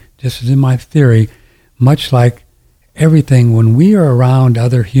be, just as in my theory, much like everything, when we are around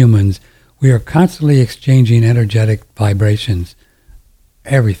other humans, we are constantly exchanging energetic vibrations.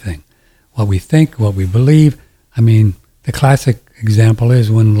 Everything. What we think, what we believe. I mean, the classic example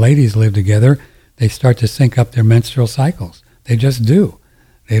is when ladies live together, they start to sync up their menstrual cycles. They just do.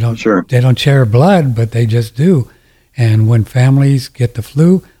 They don't share blood, but they just do. And when families get the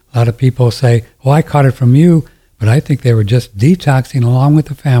flu, a lot of people say, well, I caught it from you, but I think they were just detoxing along with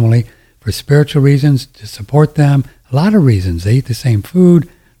the family for spiritual reasons, to support them. A lot of reasons. They eat the same food.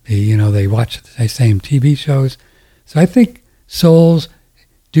 They watch the same TV shows. So I think souls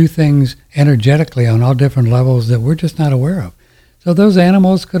do things energetically on all different levels that we're just not aware of. So those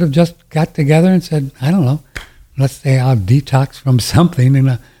animals could have just got together and said, I don't know, let's say I'll detox from something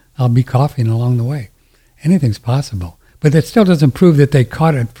and I'll be coughing along the way. Anything's possible. But that still doesn't prove that they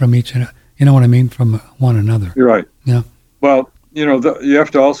caught it from each other. You know what I mean? From one another. You're right. Yeah. Well, you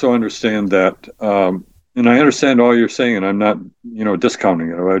have to also understand that, and I understand all you're saying, and I'm not,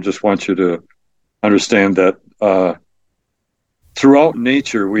 discounting it. I just want you to understand that throughout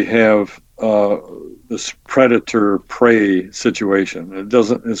nature we have this predator-prey situation.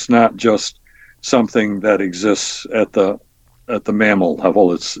 It's not just something that exists at the mammal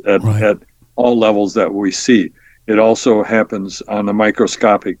level. It's at all levels that we see. It also happens on the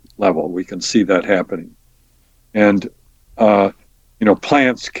microscopic level. We can see that happening, and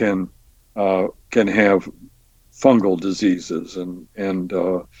plants can have fungal diseases and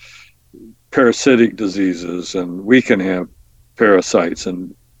parasitic diseases, and we can have parasites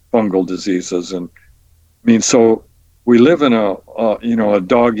and fungal diseases. And I mean, so we live in a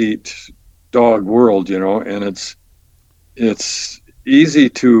dog eat dog world, and it's easy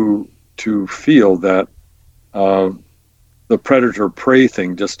to feel that the predator prey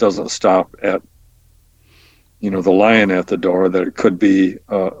thing just doesn't stop at the lion at the door, that it could be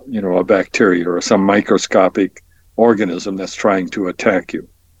a bacteria or some microscopic organism that's trying to attack you.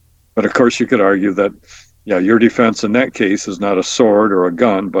 But of course you could argue that your defense in that case is not a sword or a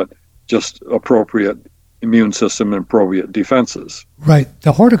gun, but just appropriate immune system and appropriate defenses. Right.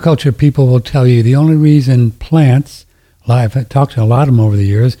 The horticulture people will tell you the only reason plants, I've talked to a lot of them over the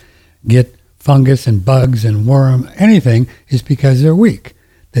years, get fungus and bugs and worm, anything, is because they're weak.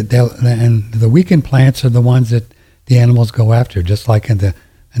 And the weakened plants are the ones that the animals go after, just like in the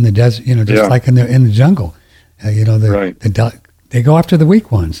desert, like in the jungle. They go after the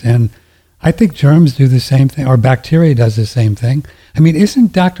weak ones. And I think germs do the same thing, or bacteria does the same thing. I mean,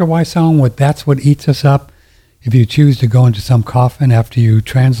 isn't Dr. Wysong that's what eats us up if you choose to go into some coffin after you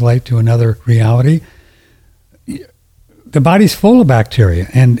translate to another reality? The body's full of bacteria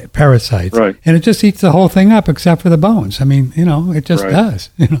and parasites, right, and it just eats the whole thing up except for the bones. I mean, it just does.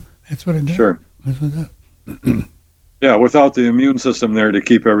 That's what it does. Sure. That's what it does. Yeah, without the immune system there to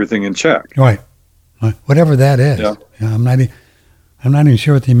keep everything in check. Right. Whatever that is. Yeah. I'm not even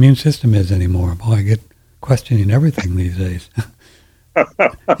sure what the immune system is anymore. Boy, I get questioning everything these days.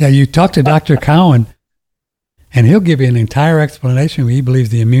 Yeah, you talk to Dr. Cowan, and he'll give you an entire explanation. He believes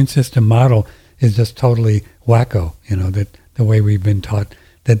the immune system model is just totally wacko, that the way we've been taught,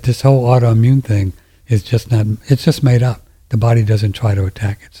 that this whole autoimmune thing is just not, it's just made up. The body doesn't try to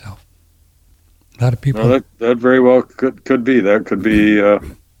attack itself. A lot of people... No, that very well could be. That could be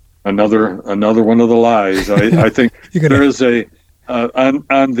another one of the lies. I think there is a, on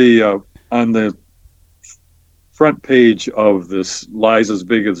the front page of this Lies as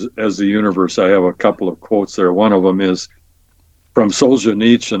Big as the Universe, I have a couple of quotes there. One of them is, from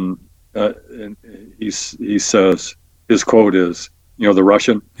Solzhenitsyn, and he says, his quote is, the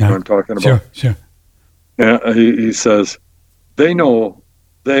Russian, you know what I'm talking about? Sure. He says, they know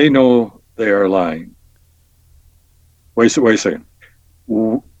they are lying. Wait a second.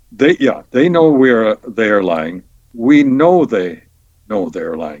 They know they are lying. We know they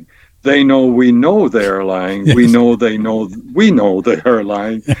are lying. They know we know they are lying. Yes. We know they are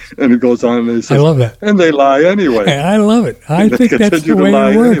lying. And it goes on and he says, I love that. And they lie anyway. I love it. I think that's the way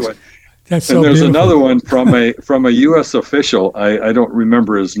it works. Anyway. That's so and there's beautiful. Another one from a U.S. official. I don't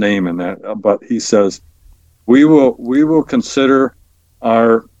remember his name in that, but he says, we will consider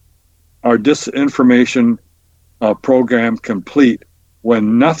our disinformation program complete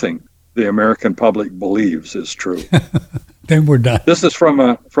when nothing the American public believes is true. Then we're done. This is from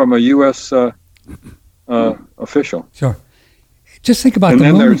a U.S. Official. Sure. Just think about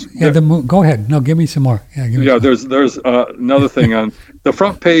the moon. The moon. Go ahead. No, give me some more. There's another thing on the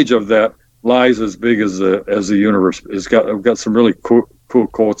front page of that. Lies as big as the universe. I've got some really cool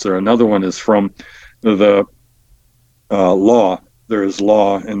quotes there. Another one is from the law. There is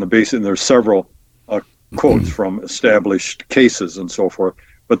law in the basic. And there's several quotes from established cases and so forth.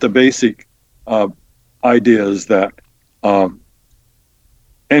 But the basic idea is that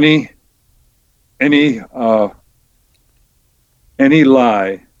any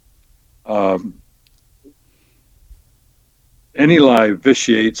lie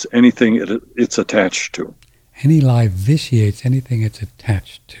vitiates anything it's attached to. Any lie vitiates anything it's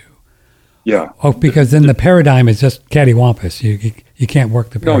attached to. Yeah. Oh, because then the paradigm is just cattywampus. You can't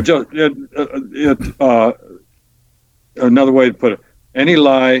work the paradigm. No, just another way to put it. Any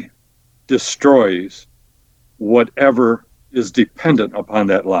lie destroys whatever is dependent upon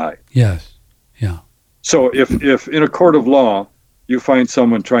that lie. Yes. Yeah. So if in a court of law you find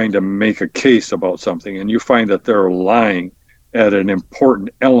someone trying to make a case about something and you find that they're lying at an important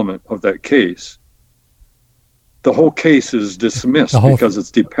element of that case, the whole case is dismissed because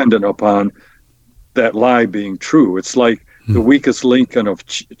it's dependent upon that lie being true. It's like the weakest link in a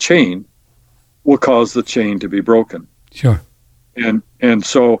chain will cause the chain to be broken. Sure. And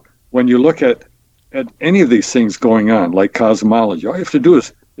so when you look at any of these things going on, like cosmology, all you have to do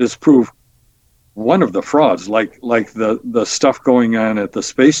is prove one of the frauds, like the stuff going on at the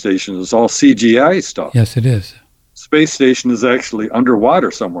space station is all CGI stuff. Yes, it is. Space station is actually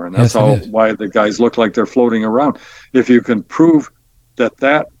underwater somewhere, and that's why the guys look like they're floating around. If you can prove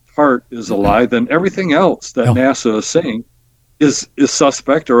that part is a lie, then everything else that NASA is saying is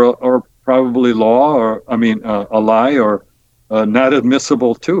suspect or probably a lie or not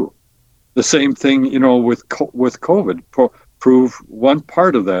admissible too. The same thing, with COVID. Prove one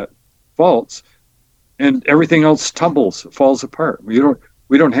part of that false, and everything else falls apart. We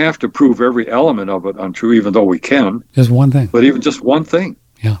don't have to prove every element of it untrue, even though we can. Just one thing. But even just one thing.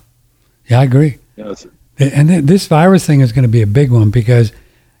 Yeah, I agree. Yes. And this virus thing is going to be a big one because,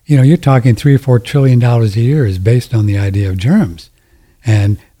 you're talking $3 or $4 trillion a year is based on the idea of germs,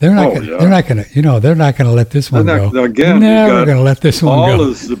 and they're not going to let this one go. Again, never going to let this one go. All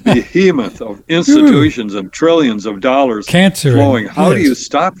is the behemoth of institutions and trillions of dollars cancer flowing. How do you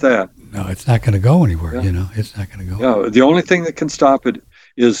stop that? No, it's not going to go anywhere. It's not going to go. Yeah, the only thing that can stop it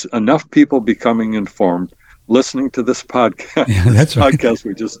is enough people becoming informed, listening to this podcast. Yeah, that's right. Podcast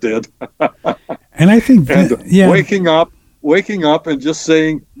we just did. And I think waking up and just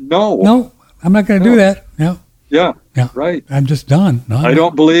saying no. No, I'm not going to do that. No. Yeah. Right. I'm just done. No, I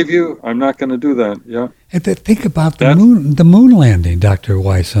don't believe you. I'm not going to do that. Yeah. And think about the moon landing, Dr.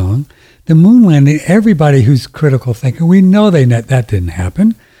 Wysong. The moon landing. Everybody who's critical thinker, we know that didn't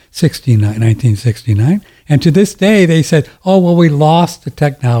happen. 1969. And to this day, they said, we lost the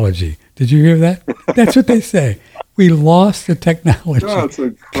technology. Did you hear that? That's what they say. We lost the technology. Oh, it's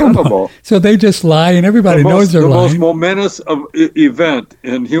incredible. So they just lie, and everybody knows they're lying. The most momentous event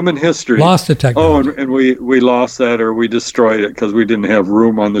in human history. Lost the technology. Oh, and we lost that, or we destroyed it because we didn't have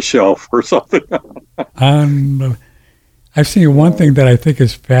room on the shelf or something. I've seen one thing that I think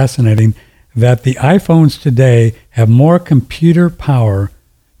is fascinating, that the iPhones today have more computer power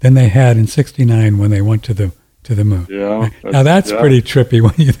than they had in '69 when they went to the moon. Yeah. Now that's pretty trippy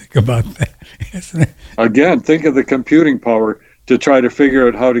when you think about that, isn't it? Again, think of the computing power to try to figure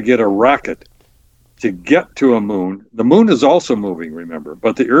out how to get a rocket to get to a moon. The moon is also moving, remember,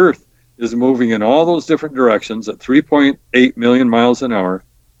 but the Earth is moving in all those different directions at 3.8 million miles an hour,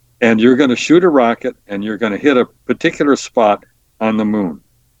 and you're going to shoot a rocket and you're going to hit a particular spot on the moon.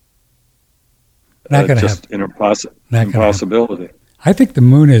 Not going to happen. Just an impossibility. I think the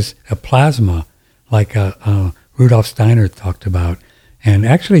moon is a plasma, like Rudolf Steiner talked about. And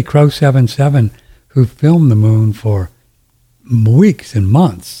actually, Crow 77, who filmed the moon for weeks and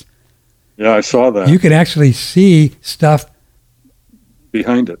months. Yeah, I saw that. You could actually see stuff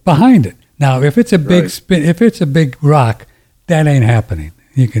behind it. Now, if it's a big spin, if it's a big rock, that ain't happening.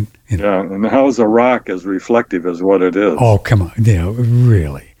 You can, Yeah, and how's a rock as reflective as what it is? Oh, come on,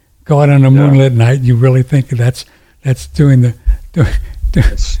 really? Go out on a moonlit night, you really think that's doing the?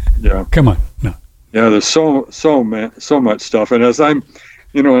 Yeah. Come on, no. Yeah, there's so much stuff, and as I'm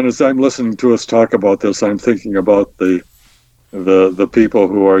listening to us talk about this, I'm thinking about the people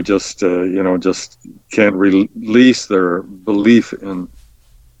who are just just can't release their belief in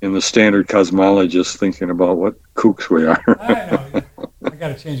the standard cosmologist, thinking about what kooks we are. I know. I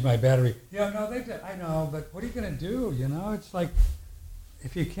got to change my battery. I know, but what are you going to do? It's like,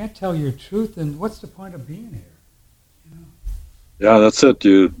 if you can't tell your truth, then what's the point of being here? Yeah, that's it,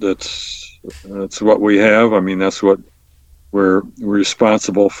 dude. That's what we have. I mean, that's what we're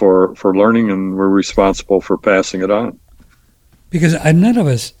responsible for learning, and we're responsible for passing it on. Because none of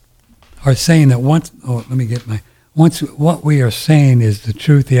us are saying that once what we are saying is the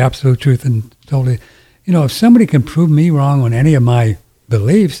truth, the absolute truth, and totally, if somebody can prove me wrong on any of my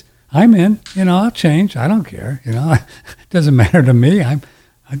beliefs, I'm in. I'll change. I don't care. It doesn't matter to me.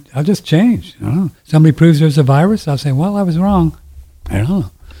 I'll just change. Somebody proves there's a virus, I'll say, well, I was wrong. I don't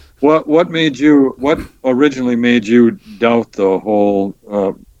know. What originally made you doubt the whole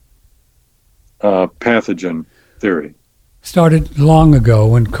pathogen theory? Started long ago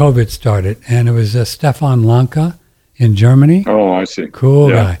when COVID started, and it was Stefan Lanka in Germany. Oh, I see. Cool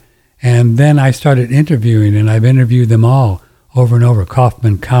guy. And then I started interviewing, and I've interviewed them all over and over.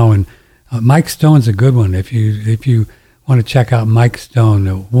 Kaufman, Cowan, Mike Stone's a good one. If you want to check out Mike Stone,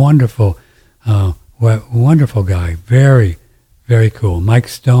 a wonderful guy, very, very cool. Mike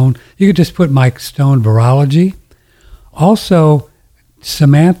Stone. You could just put Mike Stone virology. Also,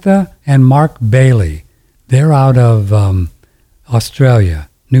 Samantha and Mark Bailey. They're out of Australia,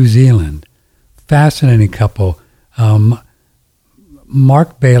 New Zealand. Fascinating couple.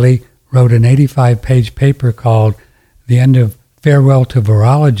 Mark Bailey wrote an 85-page paper called The End of Farewell to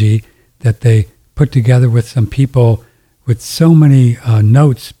Virology that they put together with some people with so many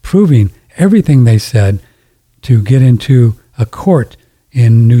notes proving everything they said to get into a court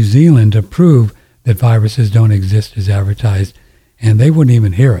in New Zealand to prove that viruses don't exist as advertised. And they wouldn't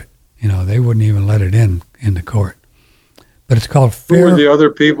even hear it. They wouldn't even let it in the court. But it's called Who were the other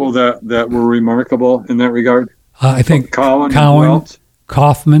people that were remarkable in that regard? I think Cowan,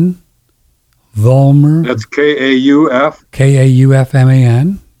 Kaufman, Vollmer. That's K-A-U-F?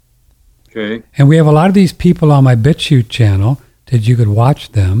 K-A-U-F-M-A-N. Okay. And we have a lot of these people on my BitChute channel that you could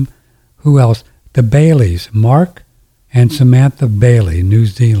watch them. Who else? The Baileys, Mark and Samantha Bailey, New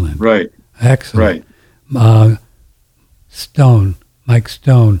Zealand. Right. Excellent. Right. Stone, Mike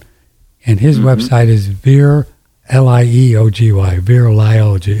Stone, and his website is Vir, L-I-E-O-G-Y,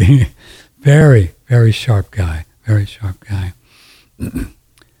 Virology. Very, very sharp guy. Very sharp guy.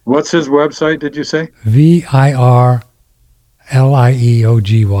 What's his website, did you say? Virlieogy.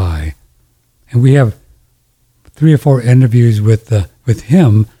 And we have 3 or 4 interviews with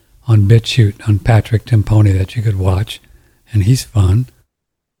him on BitChute, on Patrick Timpone, that you could watch, and he's fun.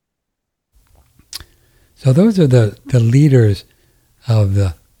 So those are the leaders of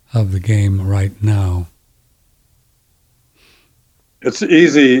the game right now. It's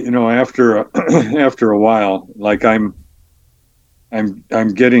easy, after a while. Like I'm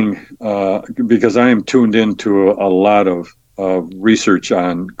getting because I am tuned into a lot of research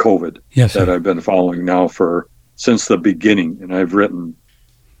on COVID that I've been following now since the beginning, and I've written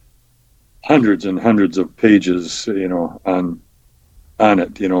hundreds and hundreds of pages, on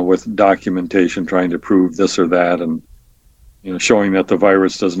it, with documentation trying to prove this or that, and showing that the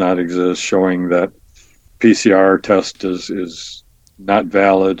virus does not exist, showing that PCR test is not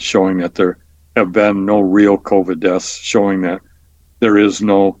valid, showing that there have been no real COVID deaths, showing that there is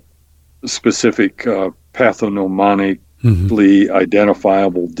no specific pathognomically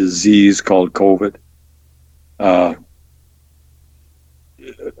identifiable disease called COVID.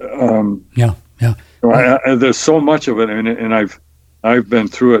 There's so much of it, and I've been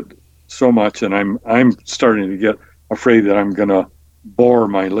through it so much, and I'm starting to get afraid that I'm going to bore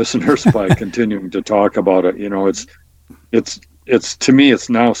my listeners by continuing to talk about it. It's to me, it's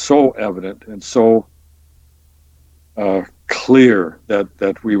now so evident and so clear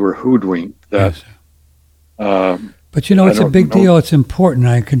that we were hoodwinked. But it's a big deal. It's important.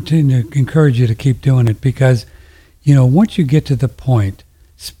 I continue to encourage you to keep doing it because, once you get to the point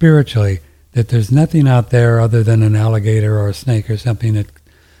spiritually that there's nothing out there other than an alligator or a snake or something that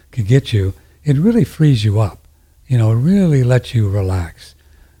could get you, it really frees you up. It really lets you relax,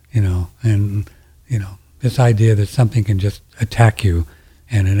 and this idea that something can just attack you,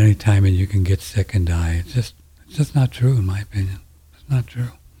 and at any time and you can get sick and die. It's just not true, in my opinion. It's not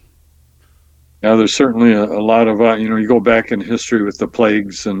true. Yeah, there's certainly a lot of you go back in history with the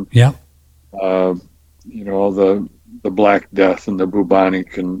plagues and Yeah. The Black Death and the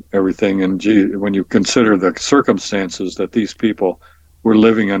bubonic and everything. And when you consider the circumstances that these people were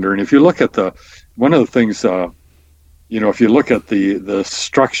living under, and if you look at one of the things, if you look at the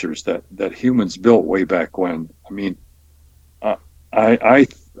structures that humans built way back when, I mean,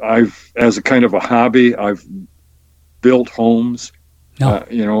 I've as a kind of a hobby, I've built homes. No.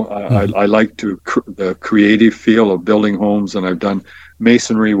 I like the creative feel of building homes, and I've done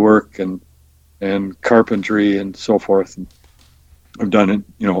masonry work and carpentry and so forth. And I've done it,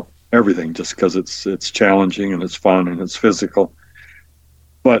 everything, just because it's challenging and it's fun and it's physical.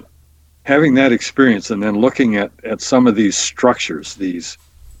 But having that experience and then looking at some of these structures, these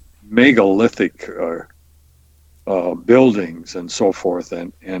megalithic buildings and so forth,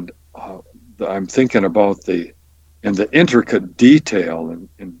 and I'm thinking about the intricate detail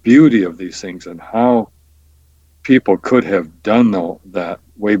and beauty of these things, and how people could have done that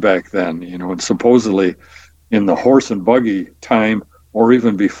way back then, and supposedly in the horse and buggy time or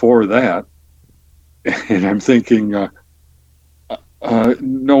even before that. And I'm thinking, no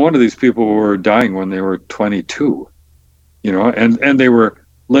wonder these people were dying when they were 22, and they were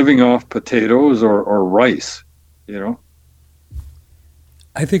living off potatoes or rice,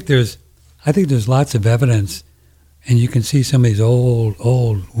 I think there's lots of evidence, and you can see some of these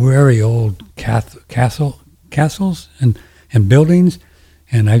very old castles and buildings,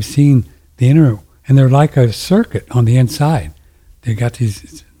 and I've seen the inner, and they're like a circuit on the inside. They got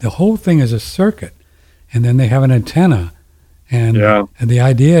the whole thing is a circuit, and then they have an antenna, and the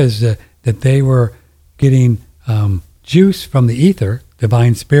idea is that they were getting juice from the ether,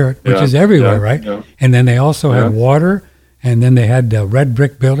 divine spirit, which is everywhere, right? Yeah. And then they also had water, and then they had red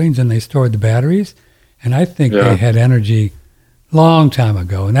brick buildings, and they stored the batteries, and I think they had energy long time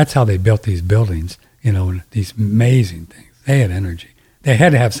ago, and that's how they built these buildings, these amazing things. They had energy. They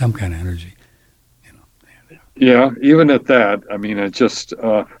had to have some kind of energy. Yeah, even at that, I mean, it just.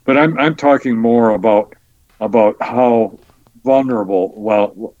 But I'm talking more about how vulnerable.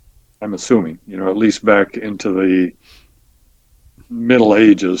 Well, I'm assuming, at least back into the Middle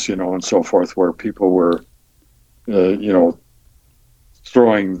Ages, and so forth, where people were,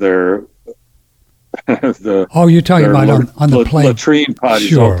 throwing their you're talking about on the plane, latrine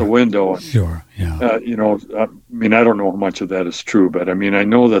potties out the window. Sure, yeah. I mean, I don't know how much of that is true, but I mean, I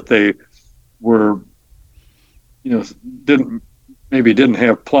know that they were, didn't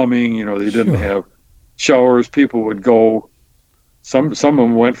have plumbing. They didn't have showers. People would go. Some of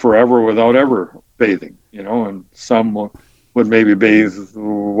them went forever without ever bathing. And some would maybe bathe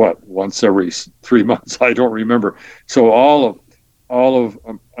once every 3 months. I don't remember. So all of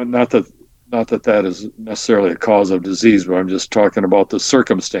not that is necessarily a cause of disease, but I'm just talking about the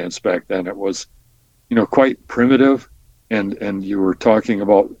circumstance back then. It was, quite primitive, and you were talking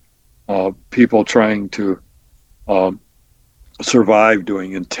about people trying to survive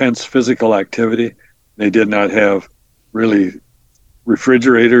doing intense physical activity. They did not have really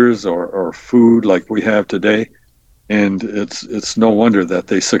refrigerators or food like we have today, and it's no wonder that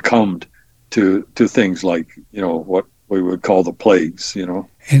they succumbed to things like what we would call the plagues.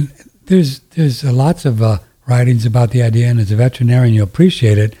 And there's lots of writings about the idea, and as a veterinarian, you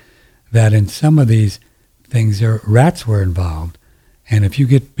appreciate it, that in some of these things, rats were involved. And if you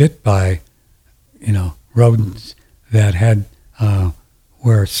get bit by, rodents that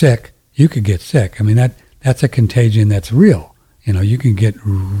were sick, you could get sick. I mean, that's a contagion that's real. You can get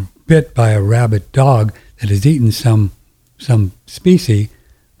bit by a rabid dog that has eaten some species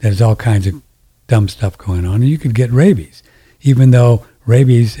that has all kinds of dumb stuff going on, and you could get rabies, even though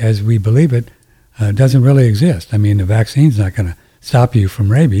rabies, as we believe it, doesn't really exist. I mean, the vaccine's not going to stop you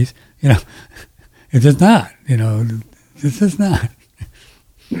from rabies. It's just not. It's just not.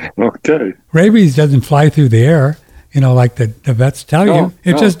 Okay. Rabies doesn't fly through the air, like the vets tell you.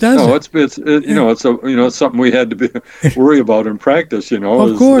 It just doesn't. No, it's something we had to worry about in practice.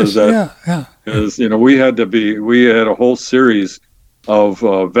 Of course, yeah. We had a whole series of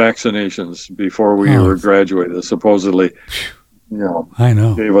vaccinations before we were graduated. Supposedly. I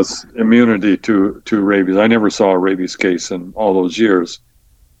know. Gave us immunity to rabies. I never saw a rabies case in all those years.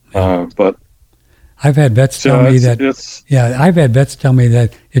 But I've had vets tell me that. I've had vets tell me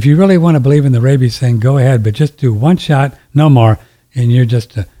that if you really want to believe in the rabies thing, go ahead, but just do one shot, no more, and you're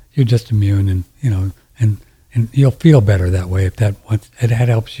just immune, and you'll feel better that way if that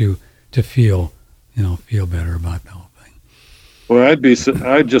helps you to feel better about the whole thing. Well, I'd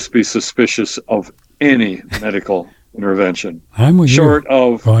just be suspicious of any medical intervention. I'm with Short you.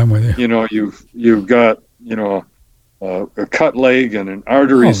 of, I'm with you. you know, you've got, you know, a cut leg and an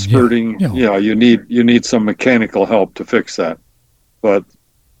artery spurting. Yeah. Yeah, you need some mechanical help to fix that. But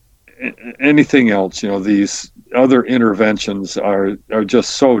anything else, you know, these other interventions are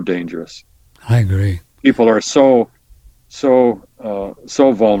just so dangerous. I agree. People are so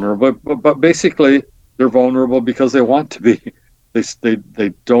vulnerable, but basically they're vulnerable because they want to be. They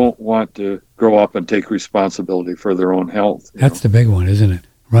don't want to grow up and take responsibility for their own health. That's the big one, isn't it?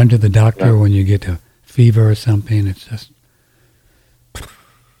 Run to the doctor when you get a fever or something. It's just, what are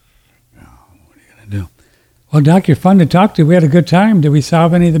you going to do? Well, Doc, you're fun to talk to. We had a good time. Did we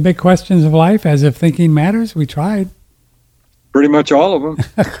solve any of the big questions of life as if thinking matters? We tried. Pretty much all of them.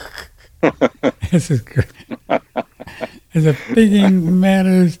 This is great. As if thinking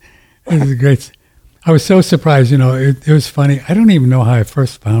matters. This is great. I was so surprised, you know, it was funny. I don't even know how I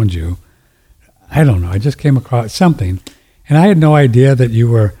first found you. I don't know. I just came across something. And I had no idea that you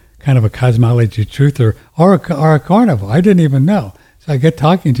were kind of a cosmology truther or a carnival. I didn't even know. So I get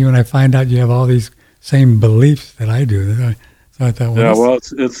talking to you and I find out you have all these same beliefs that I do. So I thought, well,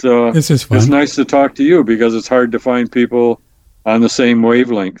 this is fun. It's nice to talk to you because it's hard to find people on the same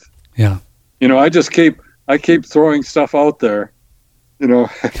wavelength. Yeah. You know, I keep throwing stuff out there, you know,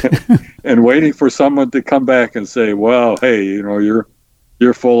 and waiting for someone to come back and say, well, hey, you know, you're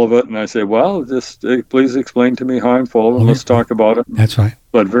full of it. And I say, well, just please explain to me how I'm full of it. Let's talk about it. That's right.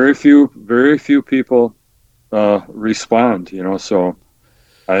 But very few people respond, you know, so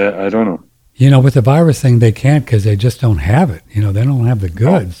I don't know. You know, with the virus thing, they can't because they just don't have it. You know, they don't have the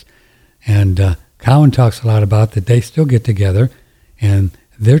goods. Oh. And Cowan talks a lot about that they still get together and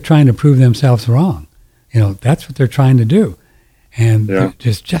they're trying to prove themselves wrong. You know, that's what they're trying to do. And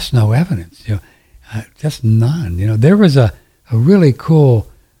there's just no evidence, you know, just none. You know, there was a really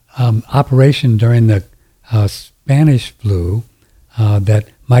cool operation during the Spanish flu that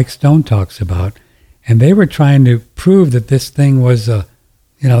Mike Stone talks about. And they were trying to prove that this thing was, you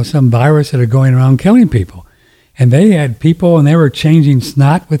know, some virus that are going around killing people. And they had people, and they were changing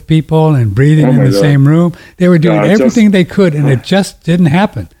snot with people and breathing in the same room. They were doing everything they could, and it just didn't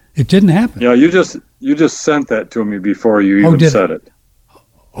happen. It didn't happen. Yeah, you just sent that to me before you even said it.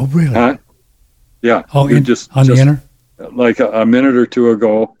 Oh, really? Huh? Yeah. Oh, the inner? Like a minute or two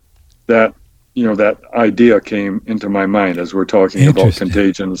ago, that, you know, that idea came into my mind as we're talking about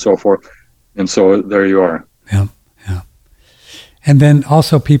contagion and so forth. And so there you are. Yeah, yeah. And then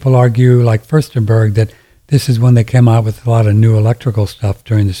also people argue, like Furstenberg, that this is when they came out with a lot of new electrical stuff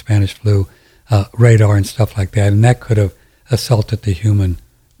during the Spanish flu, radar and stuff like that, and that could have assaulted the human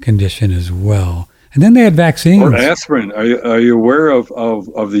condition as well. And then they had vaccines. Or aspirin. Are you aware of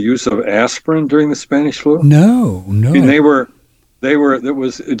the use of aspirin during the Spanish flu? No. I mean, it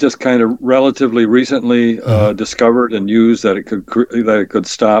was just kind of relatively recently discovered and used that it could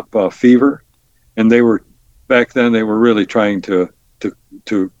stop fever, and back then they were really trying to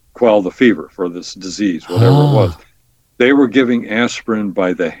quell the fever for this disease, whatever it was. They were giving aspirin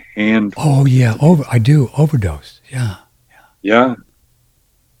by the handful. Oh yeah, overdose. Yeah.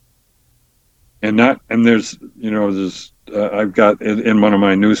 And there's, you know, I've got in one of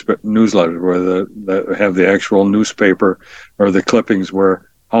my newsletters where that have the actual newspaper or the clippings where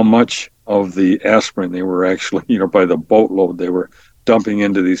how much of the aspirin they were actually, you know, by the boatload they were dumping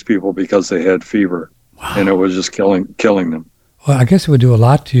into these people because they had fever. Wow. And it was just killing them. Well, I guess it would do a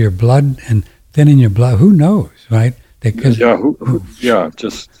lot to your blood and thinning your blood. Who knows, right? Anything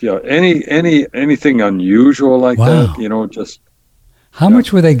unusual like that, you know, just. How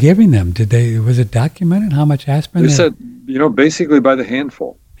much were they giving them? Was it documented how much aspirin? They said, you know, basically by the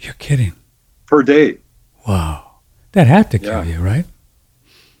handful. You're kidding. Per day. Wow. That had to kill you, right?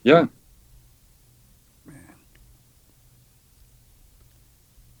 Yeah.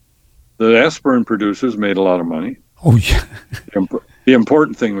 The aspirin producers made a lot of money. Oh, yeah. The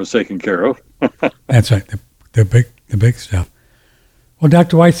important thing was taken care of. That's right. The big stuff. Well,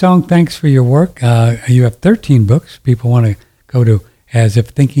 Dr. Wysong, thanks for your work. You have 13 books. People want to go to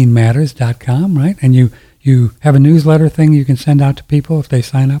asifThinkingMatters.com, right? And you have a newsletter thing you can send out to people if they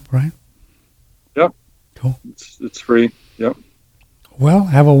sign up, right? Yep. Cool. It's free. Yep. Well,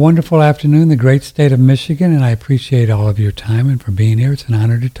 have a wonderful afternoon in the great state of Michigan, and I appreciate all of your time and for being here. It's an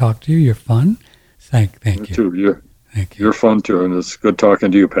honor to talk to you. You're fun. Thank you. Too. Thank you. You're fun, too, and it's good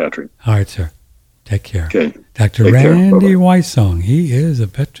talking to you, Patrick. All right, sir. Take care. Okay. Dr. Randy Wysong. He is a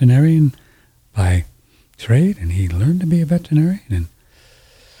veterinarian by trade, and he learned to be a veterinarian, and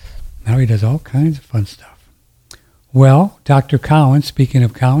now he does all kinds of fun stuff. Well, Dr. Cowan, speaking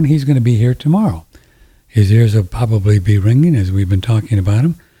of Cowan, he's going to be here tomorrow. His ears will probably be ringing as we've been talking about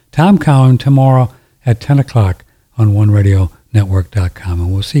him. Tom Cowan tomorrow at 10 o'clock on OneRadioNetwork.com,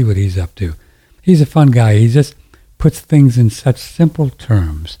 and we'll see what he's up to. He's a fun guy. He just puts things in such simple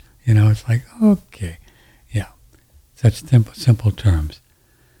terms. It's like, okay, yeah, such simple terms.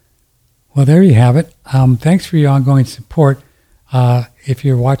 Well, there you have it. Thanks for your ongoing support. If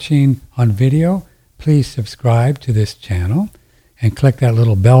you're watching on video, please subscribe to this channel and click that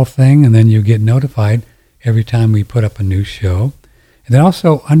little bell thing, and then you get notified every time we put up a new show. And then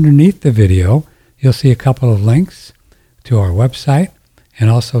also underneath the video, you'll see a couple of links to our website and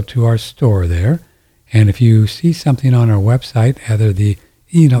also to our store there. And if you see something on our website, either the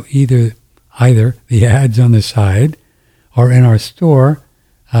ads on the side or in our store,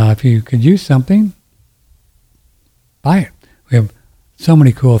 if you could use something, buy it. We have so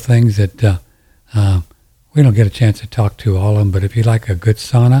many cool things that we don't get a chance to talk to all of them, but if you like a good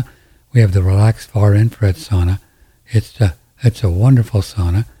sauna, we have the Relax Far Infrared Sauna. It's a wonderful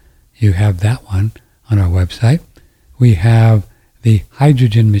sauna. You have that one on our website. We have the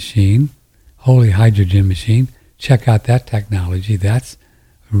hydrogen machine, Holy Hydrogen Machine. Check out that technology. That's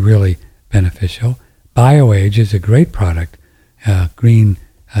really beneficial. BioAge is a great product. Green,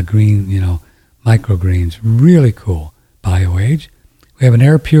 microgreens, really cool. BioAge. We have an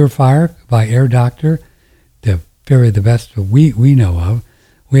air purifier by Air Doctor, the best we know of.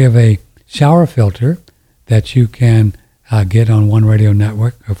 We have a shower filter that you can get on One Radio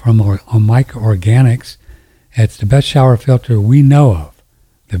Network from Omega Organics. It's the best shower filter we know of,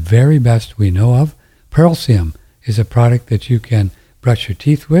 the very best we know of. Pearlsium is a product that you can brush your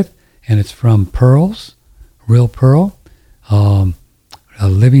teeth with, and it's from pearls, real pearl, a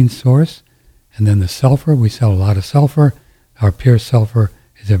living source. And then the sulfur, we sell a lot of sulfur. Our pure sulfur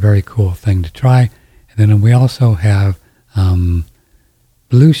is a very cool thing to try. And then we also have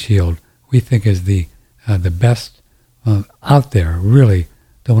Blue Shield, we think is the best out there, really,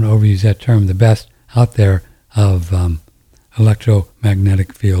 don't want to overuse that term, the best out there of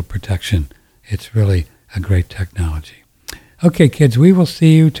electromagnetic field protection. It's really a great technology. Okay, kids, we will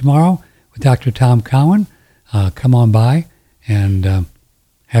see you tomorrow with Dr. Tom Cowan. Come on by and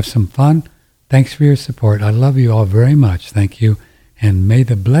have some fun. Thanks for your support. I love you all very much. Thank you. And may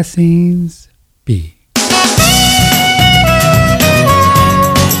the blessings be.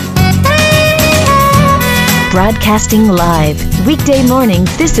 Broadcasting live, weekday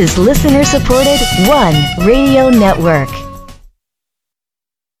mornings, this is listener-supported One Radio Network.